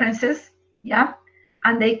preferences, yeah,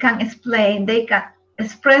 and they can explain, they can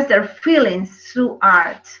express their feelings through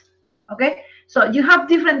art. Okay, so you have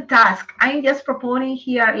different tasks. I'm just proposing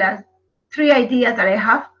here like 3 ideas that I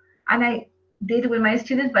have, and I did with my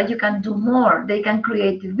students, but you can do more. They can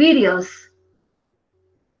create videos.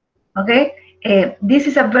 Okay, this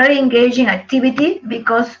is a very engaging activity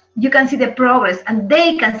because you can see the progress and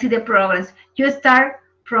they can see the progress. You start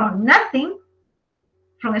from nothing,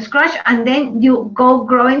 from scratch, and then you go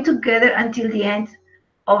growing together until the end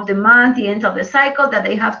of the month, the end of the cycle that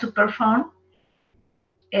they have to perform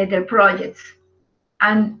their projects.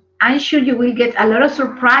 And I'm sure you will get a lot of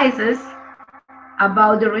surprises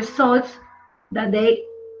about the results that they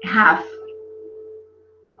have.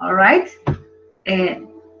 All right. And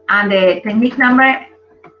the technique number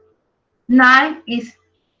 9 is,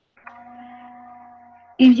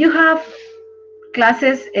 if you have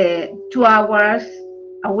classes 2 hours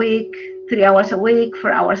a week, 3 hours a week,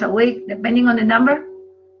 4 hours a week, depending on the number,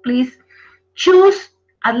 please choose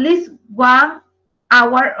at least 1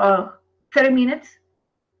 hour or 30 minutes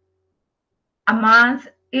a month.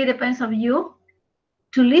 It depends on you,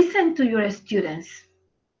 to listen to your students.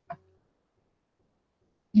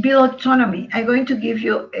 Build autonomy. I'm going to give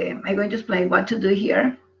you, I'm going to explain what to do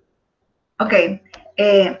here. Okay.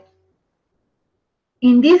 In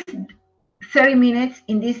this 30 minutes,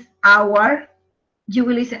 in this hour, you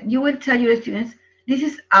will listen, you will tell your students, this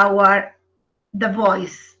is the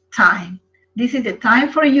voice time. This is the time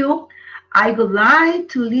for you. I would like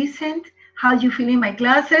to listen how you feel in my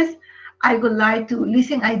classes. I would like to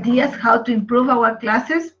listen ideas how to improve our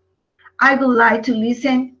classes. I would like to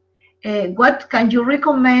listen what can you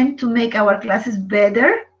recommend to make our classes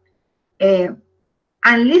better, and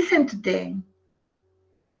listen to them.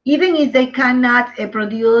 Even if they cannot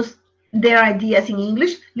produce their ideas in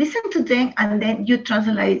English, listen to them and then you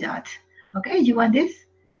translate that. Okay, you want this?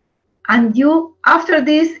 And you, after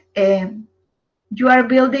this, you are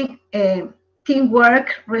building a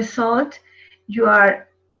teamwork result. You are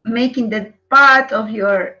making that part of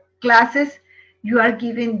your classes. You are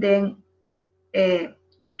giving them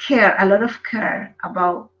care, a lot of care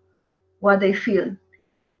about what they feel.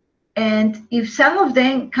 And if some of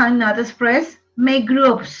them cannot express, make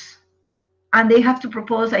groups, and they have to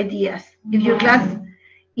propose ideas. If your class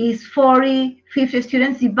is 40, 50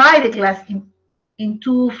 students, divide the class in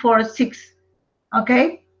 2, 4, 6,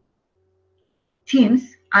 okay,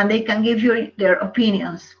 teams, and they can give you their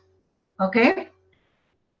opinions, okay?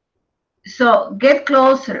 So get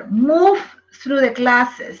closer, move through the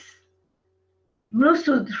classes, move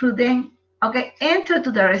through them Okay, enter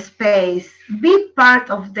to their space. Be part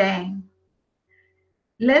of them.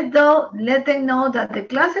 Let them know that the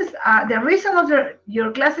classes are the reason of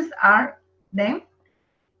your classes are them,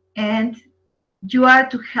 and you are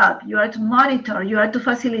to help, you are to monitor, you are to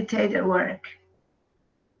facilitate their work.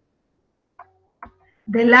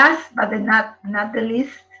 The last but not the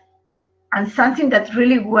least, and something that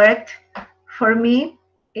really worked for me,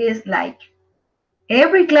 is like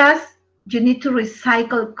every class you need to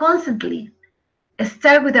recycle constantly.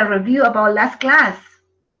 Start with a review about last class.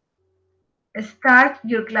 Start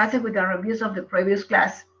your classes with the reviews of the previous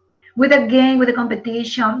class, with a game, with a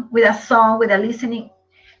competition, with a song, with a listening.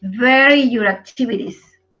 Vary your activities.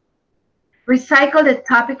 Recycle the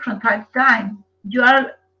topic from time to time. You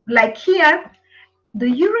are like here. Do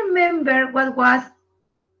you remember what was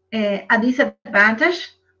a disadvantage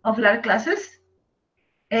of large classes?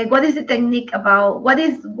 What is the technique about?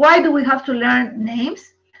 Why do we have to learn names?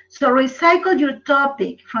 So recycle your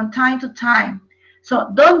topic from time to time.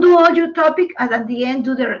 So don't do all your topic and at the end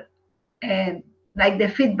do the like the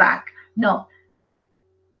feedback. No.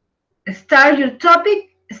 Start your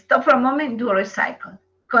topic, stop for a moment, do a recycle.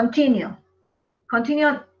 Continue.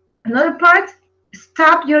 Continue another part,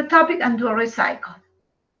 stop your topic and do a recycle.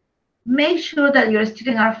 Make sure that your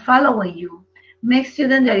students are following you. Make sure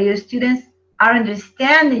that your students are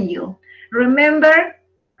understanding you. Remember,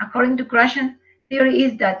 according to Krashen theory,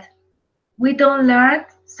 is that we don't learn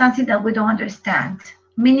something that we don't understand.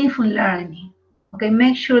 Meaningful learning. Okay,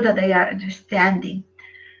 make sure that they are understanding.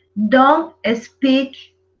 Don't speak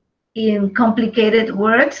in complicated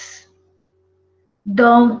words.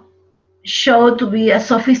 Don't show to be a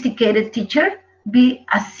sophisticated teacher. Be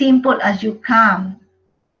as simple as you can.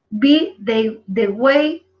 Be the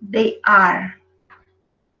way they are.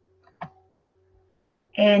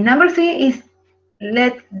 And number 3 is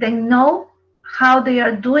let them know how they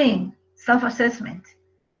are doing self-assessment.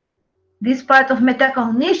 This part of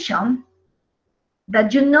metacognition,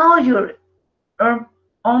 that you know your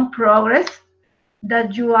own progress,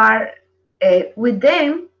 that you are with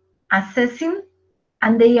them assessing,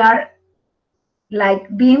 and they are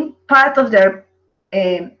like being part of their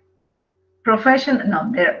profession,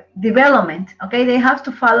 no, their development. Okay, they have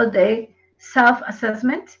to follow the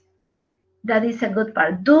self-assessment. That is a good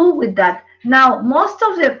part. Do with that. Now, most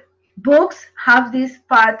of the books have this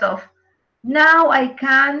part of now I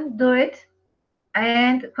can do it.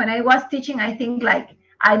 And when I was teaching, I think like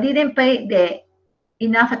I didn't pay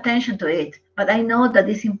enough attention to it, but I know that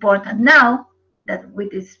it's important now that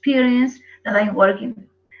with experience that I'm working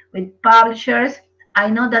with publishers, I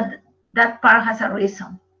know that that part has a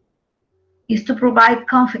reason. Is to provide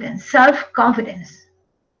confidence, self-confidence.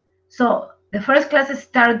 So the first classes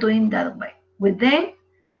start doing that way with them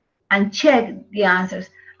and check the answers,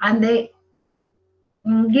 and they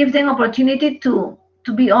give them opportunity to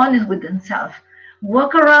be honest with themselves.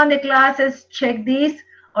 Walk around the classes, check this,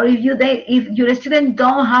 or if your student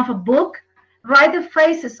don't have a book, write the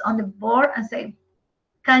faces on the board and say,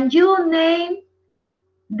 can you name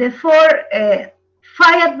the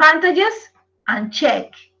 5 advantages, and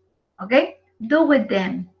check. Okay, do with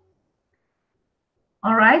them.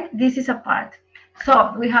 All right, this is a part.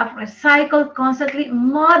 So we have recycled constantly,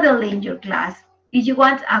 modeling your class. If you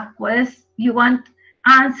want you want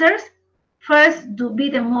answers, first be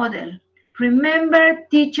the model. Remember,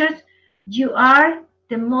 teachers, you are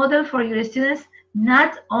the model for your students,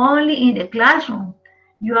 not only in the classroom.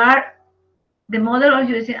 You are the model of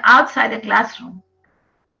your students outside the classroom.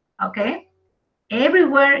 Okay?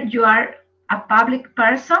 Everywhere you are a public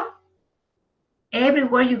person,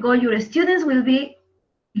 everywhere you go, your students will be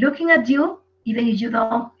looking at you, even if you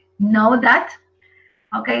don't know that.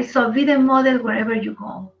 Okay, so be the model wherever you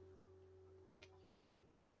go.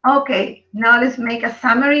 Okay, now let's make a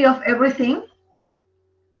summary of everything.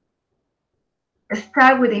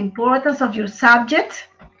 Start with the importance of your subject,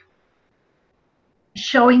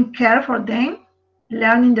 showing care for them,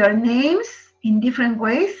 learning their names in different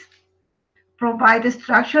ways, provide a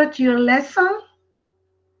structure to your lesson,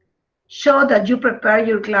 show that you prepare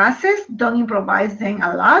your classes, don't improvise them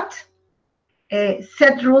a lot,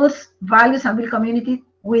 set rules, values, and build community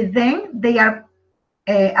with them. They are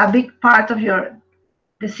a big part of your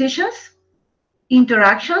decisions.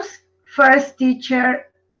 Interactions, first teacher,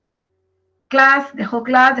 class, the whole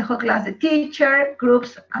class, the teacher,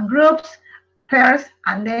 groups and groups, pairs,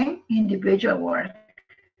 and then individual work,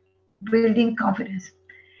 building confidence.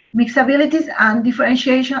 Mixabilities and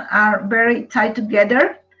differentiation are very tied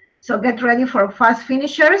together, so get ready for fast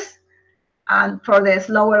finishers and for the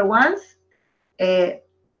slower ones.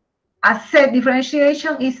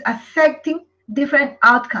 Differentiation is accepting different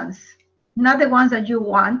outcomes, not the ones that you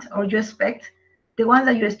want or you expect, the ones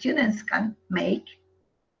that your students can make.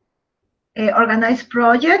 Organize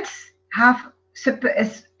projects, have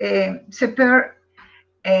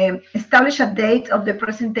establish a date of the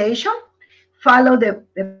presentation, follow the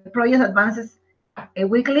project advances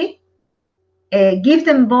weekly, give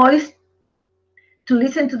them voice to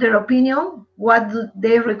listen to their opinion, what do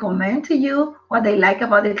they recommend to you, what they like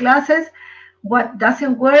about the classes, what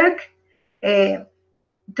doesn't work.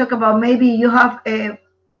 Talk about maybe you have a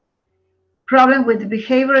problem with the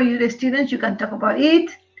behavior of the students, you can talk about it.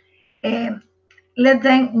 Let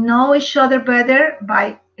them know each other better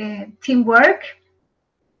by teamwork.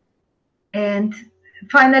 And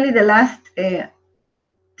finally, the last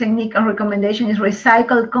technique and recommendation is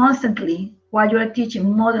recycle constantly while you are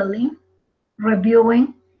teaching, modeling,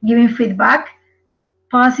 reviewing, giving feedback.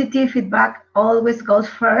 Positive feedback always goes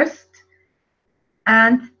first.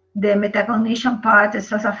 And the metacognition part, the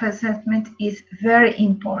self-assessment, is very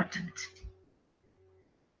important.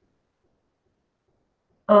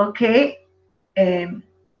 Okay.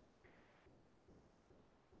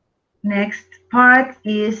 Next part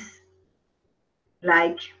is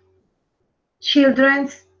like children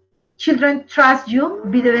trust you,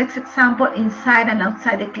 be the best example inside and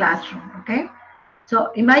outside the classroom. Okay,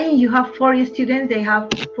 so imagine you have 40 students, they have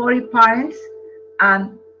 40 parents,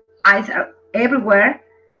 and eyes are everywhere.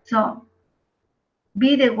 So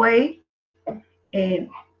be the way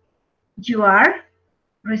you are,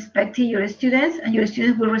 respecting your students, and your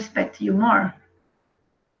students will respect you more.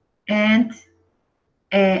 And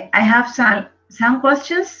I have some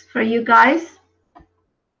questions for you guys.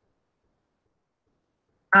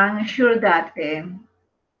 I'm sure that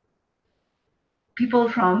people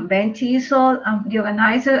from TESOL and the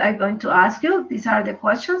organizer are going to ask you. These are the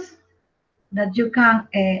questions that you can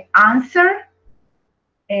answer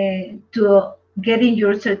to getting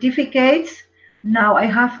your certificates. Now I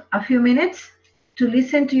have a few minutes to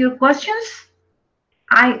listen to your questions.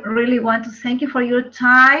 I really want to thank you for your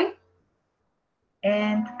time,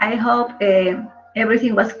 and I hope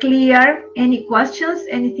everything was clear. Any questions,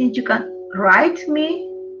 anything, you can write me.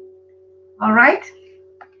 All right.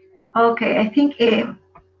 Okay, I think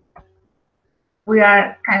we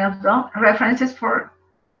are kind of done. References for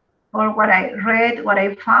what I read, what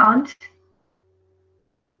I found,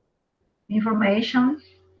 information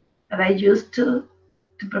that I used to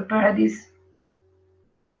prepare this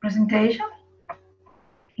presentation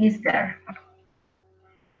is there.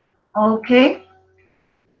 Okay.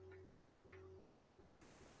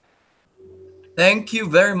 Thank you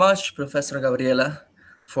very much, Professor Gabriela,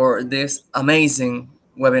 for this amazing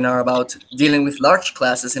webinar about dealing with large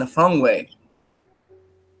classes in a fun way.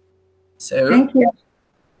 So, thank you.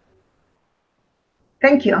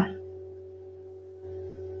 Thank you.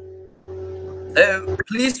 So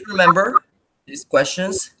please remember these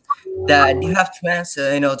questions that you have to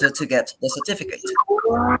answer in order to get the certificate.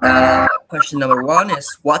 Question number 1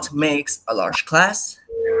 is, what makes a large class?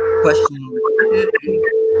 Question number 2 is,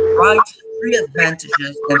 write 3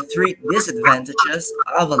 advantages and 3 disadvantages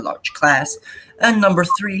of a large class. And number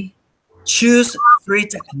 3, choose 3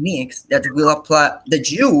 techniques that you will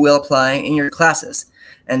apply in your classes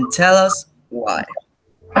and tell us why.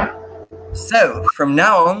 So from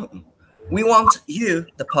now on, we want you,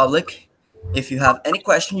 the public, if you have any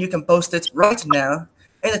question, you can post it right now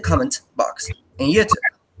in the comment box in YouTube.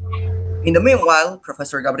 In the meanwhile,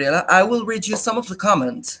 Professor Gabriela, I will read you some of the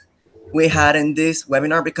comments we had in this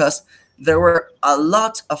webinar because there were a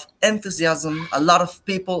lot of enthusiasm, a lot of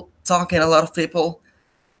people talking, a lot of people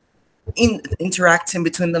interacting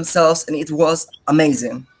between themselves, and it was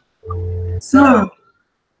amazing. So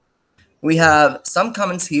we have some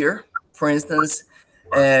comments here. For instance,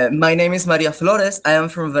 my name is Maria Flores. I am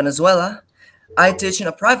from Venezuela. I teach in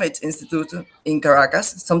a private institute in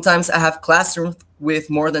Caracas. Sometimes I have classrooms with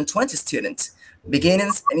more than 20 students,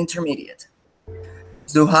 beginners and intermediate.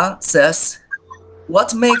 Zuha says,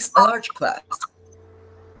 what makes a large class?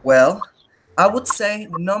 Well, I would say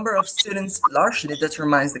the number of students largely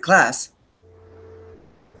determines the class.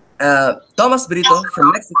 Thomas Brito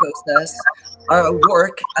from Mexico says, I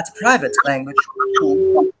work at a private language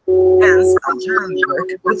school, hence I generally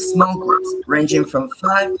work with small groups ranging from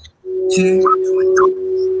 5 to 20.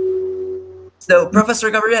 So,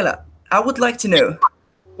 Professor Gabriela, I would like to know,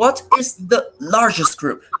 what is the largest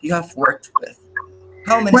group you have worked with?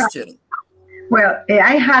 How many students? Well,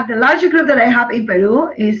 I have the largest group that I have in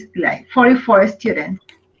Peru is like 44 students.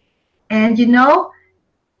 And you know,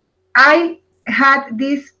 I had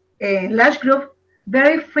this large group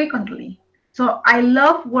very frequently. So I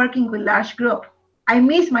love working with large group. I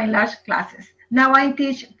miss my large classes. Now I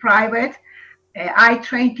teach private. I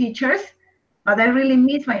train teachers. but I really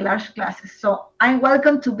miss my large classes. So I'm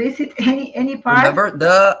welcome to visit any part. Remember,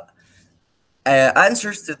 the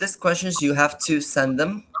answers to these questions, you have to send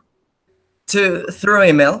them through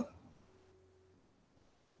email.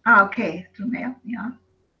 Okay, through mail, yeah.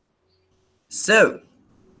 So,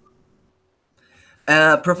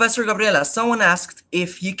 Professor Gabriela, someone asked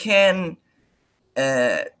if you can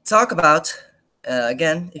talk about,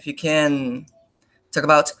 again, if you can talk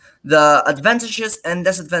about the advantages and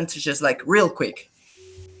disadvantages, like real quick.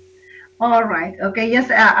 All right, okay, yes,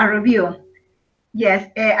 a review. Yes,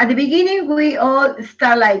 at the beginning, we all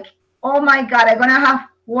start like, oh my God, I'm gonna have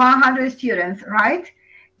 100 students, right?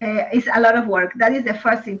 It's a lot of work. That is the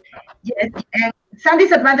first thing. Yes, and some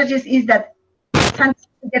disadvantages is that sometimes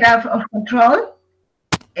you get out of control.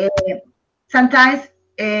 Sometimes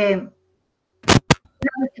people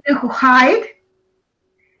who hide,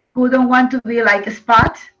 who don't want to be like a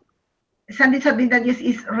spot. Some disadvantages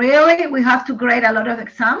is really we have to grade a lot of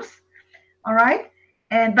exams, all right?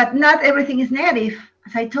 But not everything is negative,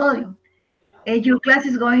 as I told you. Your class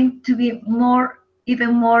is going to be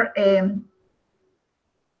even more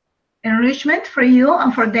enrichment for you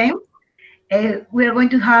and for them. We are going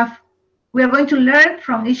to learn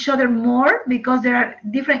from each other more because there are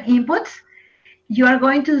different inputs. You are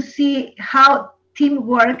going to see how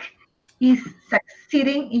teamwork is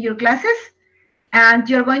succeeding in your classes, and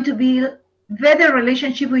you're going to build better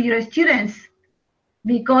relationship with your students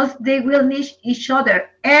because they will need each other,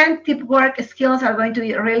 and teamwork skills are going to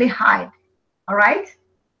be really high. All right?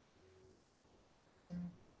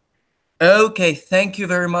 Okay, thank you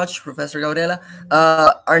very much, Professor Gabriela.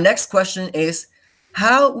 Our next question is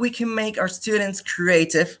how we can make our students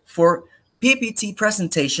creative for PPT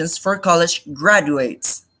presentations for college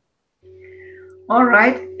graduates. All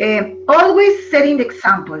right. Always setting the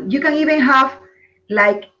example. You can even have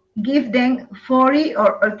like give them 40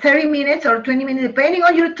 or 30 minutes or 20 minutes, depending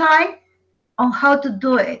on your time, on how to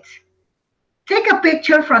do it. Take a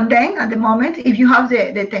picture from them at the moment. If you have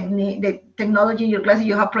the technology in your class,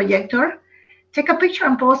 you have projector, take a picture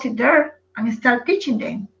and post it there and start teaching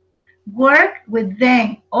them. Work with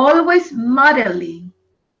them, always modeling.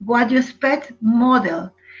 What you expect,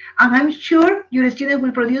 model. And I'm sure your students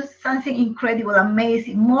will produce something incredible,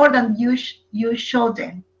 amazing, more than you show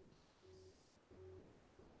them.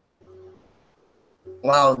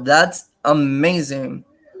 Wow, that's amazing.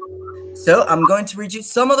 So I'm going to read you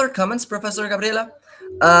some other comments, Professor Gabriela.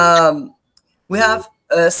 We have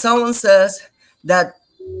someone says that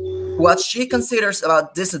what she considers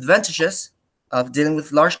about disadvantages of dealing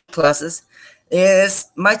with large classes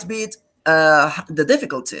might be the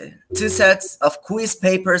difficulty. 2 sets of quiz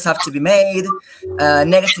papers have to be made.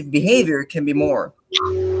 Negative behavior can be more.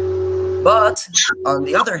 But on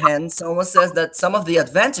the other hand, someone says that some of the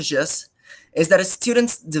advantages is that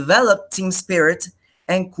students develop team spirit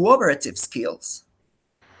and cooperative skills.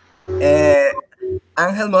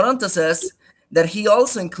 Angel Moronta says that he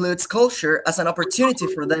also includes culture as an opportunity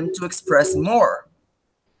for them to express more.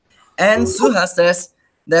 And Suha says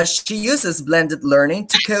that she uses blended learning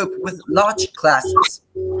to cope with large classes.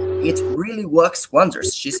 It really works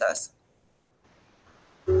wonders, she says.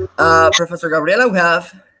 Professor Gabriela, we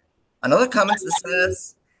have another comment that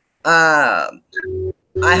says,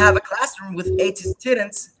 I have a classroom with 80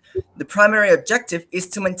 students. The primary objective is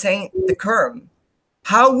to maintain decorum.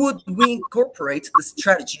 How would we incorporate the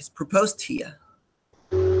strategies proposed here?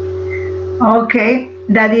 Okay,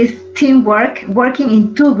 that is teamwork, working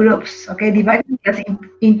in 2 groups, okay, dividing us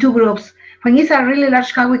in 2 groups. When it's a really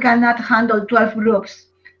large class, we cannot handle 12 groups.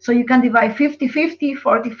 So you can divide 50-50,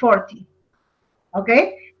 40-40,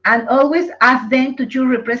 okay? And always ask them to choose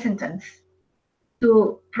representatives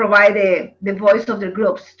to provide the voice of their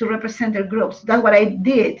groups, to represent their groups. That's what I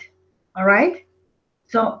did, all right?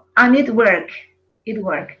 So, and it worked,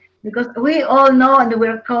 because we all know and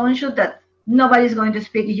we're conscious that nobody's going to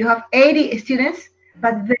speak. You have 80 students,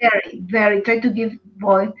 but very try to give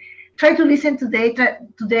voice, try to listen to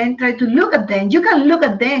them, try to look at them. You can look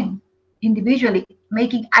at them individually,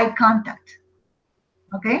 making eye contact,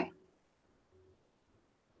 okay?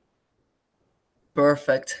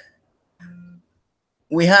 Perfect.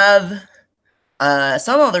 We have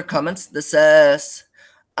some other comments that says,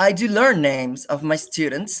 I do learn names of my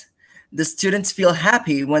students. The students feel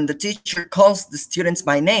happy when the teacher calls the students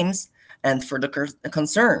by names and for the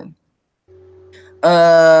concern.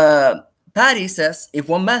 Patty says, if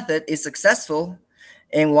one method is successful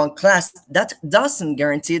in one class, that doesn't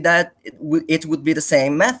guarantee that it would be the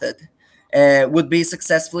same method, would be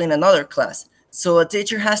successful in another class. So a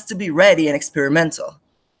teacher has to be ready and experimental.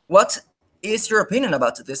 What is your opinion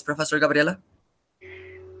about this, Professor Gabriela?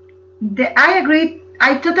 I agree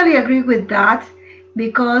I totally agree with that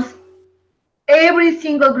because every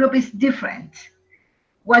single group is different.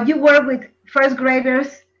 What you work with first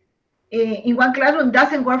graders in one classroom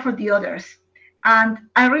doesn't work for the others. And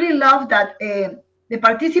I really love that the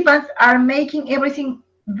participants are making everything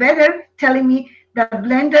better, telling me that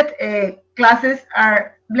blended classes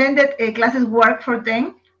work for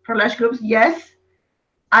them, for large groups. Yes,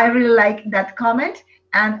 I really like that comment.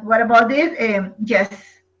 And what about this? Yes,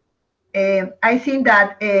 I think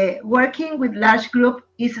that working with large group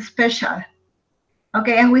is special.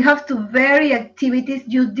 Okay, and we have to vary activities,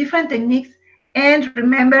 use different techniques, and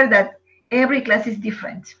remember that every class is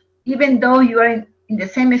different. Even though you are in the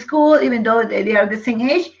same school, even though they are the same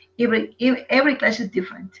age, every class is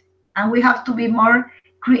different. And we have to be more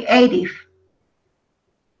creative.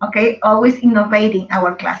 Okay, always innovating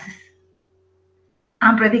our classes.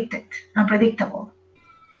 Unpredictable.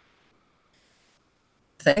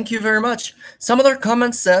 Thank you very much. Some other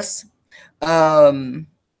comment says,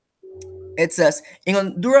 it says, in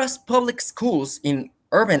Honduras public schools in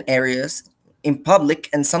urban areas, in public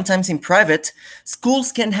and sometimes in private,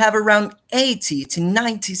 schools can have around 80 to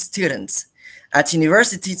 90 students. At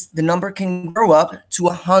universities, the number can grow up to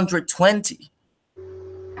 120.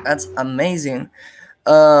 That's amazing.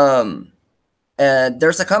 There's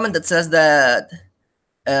a comment that says that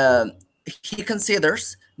he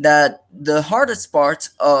considers that the hardest part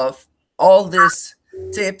of all these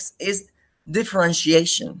tips is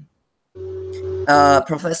differentiation.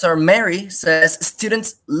 Professor Mary says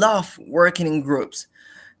students love working in groups.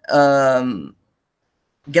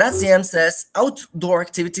 Gracian says outdoor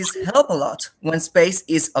activities help a lot when space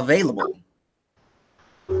is available.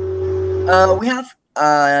 We have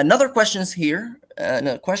another questions here.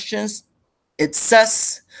 Questions. It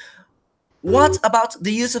says, what about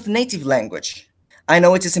the use of native language? I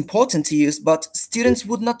know it is important to use, but students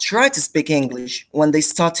would not try to speak English when they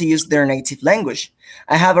start to use their native language.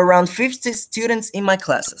 I have around 50 students in my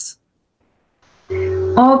classes.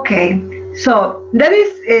 Okay, so that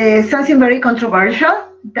is something very controversial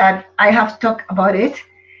that I have talked about it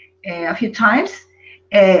a few times.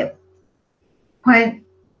 When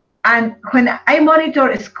I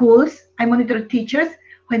monitor schools, I monitor teachers.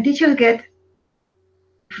 When teachers get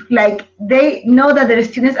like they know that their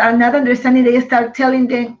students are not understanding, they start telling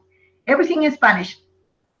them everything in Spanish.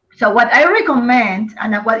 So what I recommend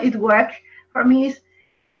and what it worked for me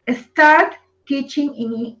is start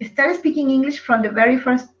speaking English from the very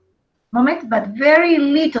first moment, but very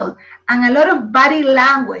little and a lot of body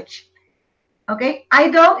language. Okay, I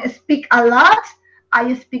don't speak a lot.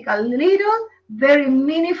 I speak a little, very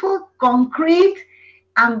meaningful, concrete,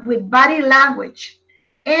 and with body language.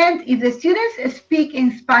 And if the students speak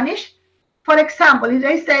in Spanish, for example, if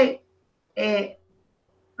they say,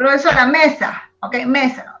 profesora, mesa, okay,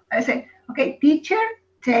 mesa, I say, okay, teacher,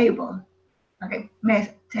 table, okay,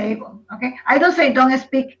 mesa, table, okay. I don't say don't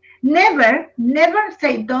speak, never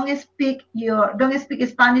say don't speak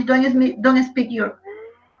Spanish, don't speak your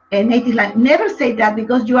native language. Never say that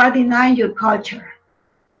because you are denying your culture,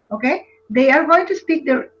 okay. They are going to speak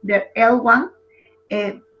their L1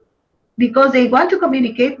 because they want to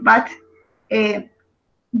communicate, but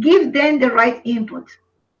give them the right input.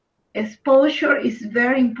 Exposure is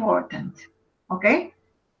very important, okay?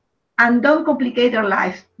 And don't complicate their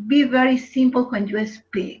lives. Be very simple when you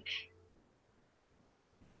speak.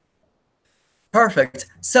 Perfect.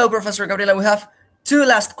 So, Professor Gabriela, we have two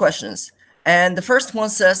last questions. And the first one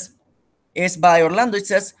is by Orlando. It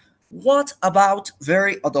says, what about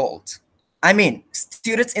very adult? I mean,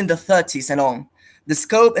 students in the 30s and on. The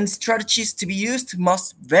scope and strategies to be used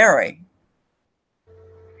must vary.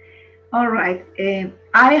 All right.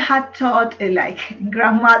 I had taught like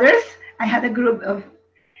grandmothers. I had a group of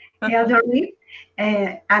elderly.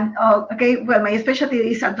 Okay, well, my specialty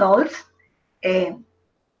is adults. And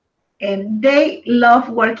they love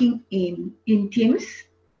working in teams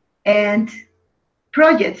and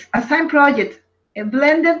projects, assigned projects.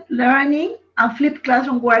 Blended learning and flipped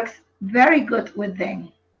classroom works very good with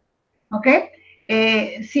them. Okay,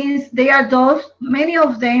 since they are adults, many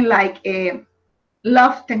of them like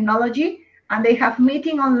love technology and they have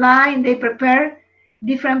meeting online, they prepare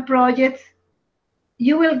different projects.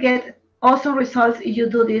 You will get awesome results if you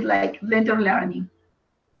do this like blended learning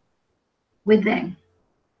with them.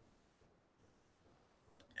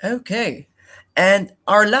 Okay. And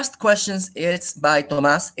our last question is by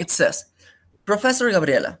Tomas. It says, Professor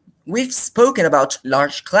Gabriela, we've spoken about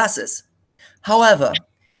large classes. However,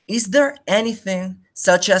 is there anything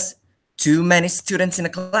such as too many students in a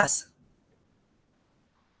class?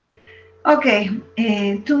 Okay,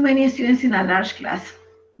 too many students in a large class.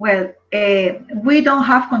 Well, we don't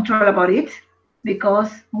have control about it.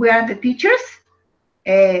 because we are the teachers.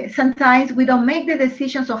 Sometimes we don't make the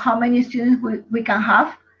decisions of how many students we can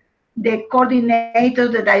have. The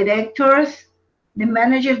coordinators, the directors, the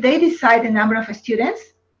managers, they decide the number of students.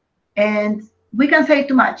 And we can say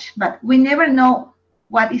too much, but we never know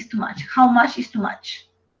what is too much, how much is too much.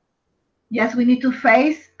 Yes, we need to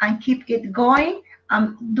face and keep it going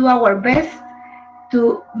and do our best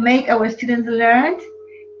to make our students learn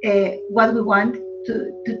what we want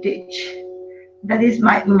to teach. That is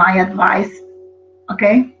my advice.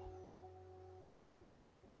 Okay.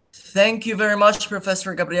 Thank you very much,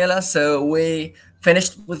 Professor Gabriela. So we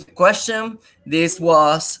finished with the question. This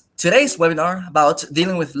was today's webinar about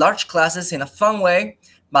dealing with large classes in a fun way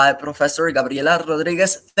by Professor Gabriela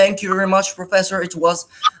Rodriguez. Thank you very much, Professor. It was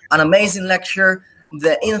an amazing lecture.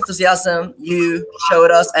 The enthusiasm you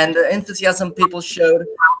showed us and the enthusiasm people showed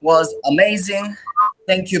was amazing.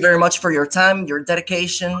 Thank you very much for your time, your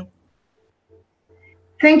dedication.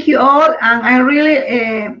 Thank you all, and I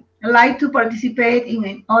really like to participate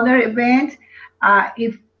in other events.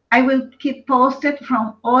 If I will keep posted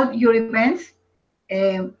from all your events,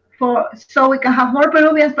 so we can have more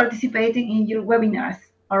Peruvians participating in your webinars.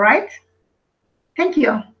 All right? Thank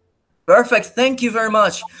you. Perfect. Thank you very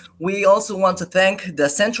much. We also want to thank the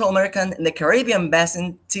Central American and the Caribbean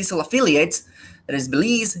Basin TESOL affiliates, that is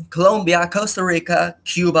Belize, Colombia, Costa Rica,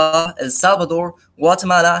 Cuba, El Salvador,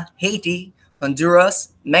 Guatemala, Haiti,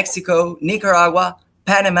 Honduras, Mexico, Nicaragua,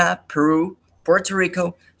 Panama, Peru, Puerto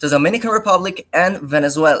Rico, the Dominican Republic, and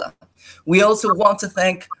Venezuela. We also want to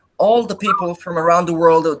thank all the people from around the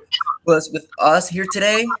world that was with us here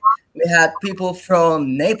today. We had people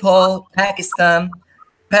from Nepal, Pakistan,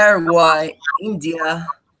 Paraguay, India,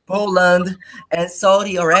 Poland, and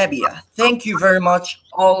Saudi Arabia. Thank you very much,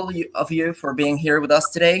 all of you, for being here with us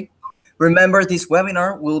today. Remember, this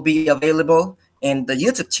webinar will be available in the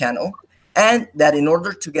YouTube channel, and that in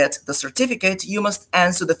order to get the certificate, you must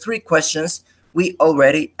answer the 3 questions we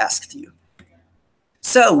already asked you.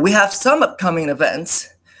 So we have some upcoming events.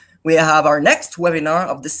 We have our next webinar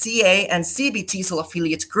of the CA and CB TESOL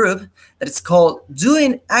affiliate group that is called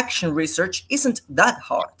Doing Action Research Isn't That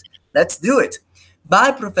Hard. Let's Do It,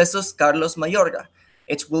 by Professor Carlos Mayorga.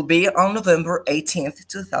 It will be on November 18th,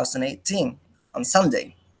 2018, on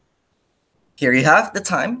Sunday. Here you have the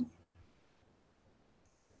time.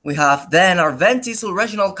 We have then our Venn TESOL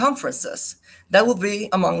regional conferences. That will be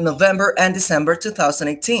among November and December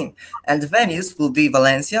 2018, and the venues will be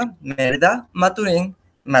Valencia, Mérida, Maturín,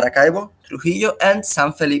 Maracaibo, Trujillo, and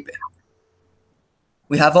San Felipe.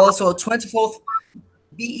 We have also a 24th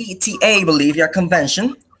BETA Bolivia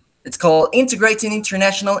Convention. It's called Integrating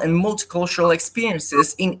International and Multicultural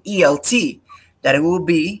Experiences in ELT. That it will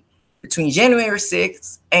be between January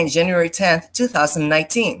 6th and January 10th,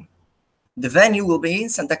 2019. The venue will be in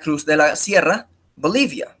Santa Cruz de la Sierra,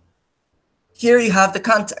 Bolivia. Here you have the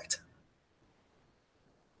contact.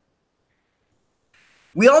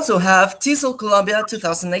 We also have TESOL Colombia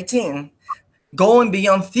 2018, Going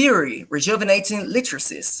Beyond Theory, Rejuvenating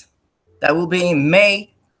Literacies. That will be in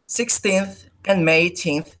May 16th and May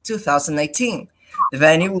 18th, 2019. The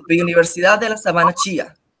venue will be Universidad de la Sabana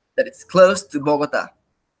Chía, that is close to Bogota.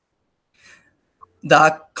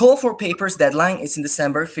 The call for papers deadline is in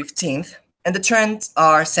December 15th, and the trends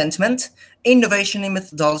are sentiment, innovation in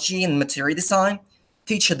methodology and material design,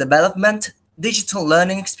 teacher development, digital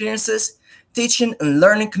learning experiences, teaching and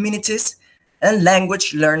learning communities, and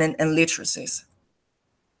language learning and literacies.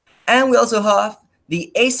 And we also have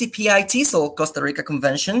the ACPI TESOL Costa Rica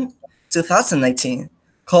Convention 2019,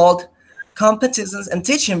 called Competences and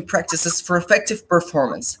Teaching Practices for Effective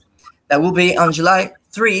Performance. That will be on July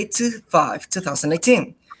 3 to 5,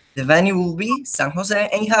 2018. The venue will be San Jose,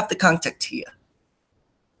 and you have the contact here.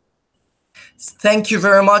 Thank you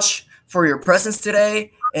very much for your presence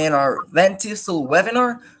today in our Venn TESOL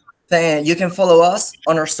webinar. You can follow us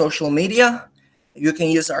on our social media. You can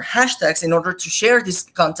use our hashtags in order to share this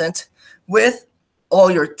content with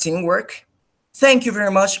all your teamwork. Thank you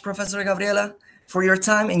very much, Professor Gabriela, for your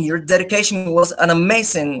time and your dedication. It was an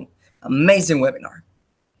amazing, amazing webinar.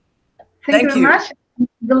 Thank you very much.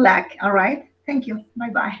 Good luck. All right. Thank you.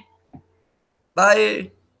 Bye-bye.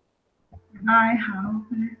 Bye. Bye.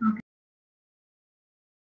 Okay.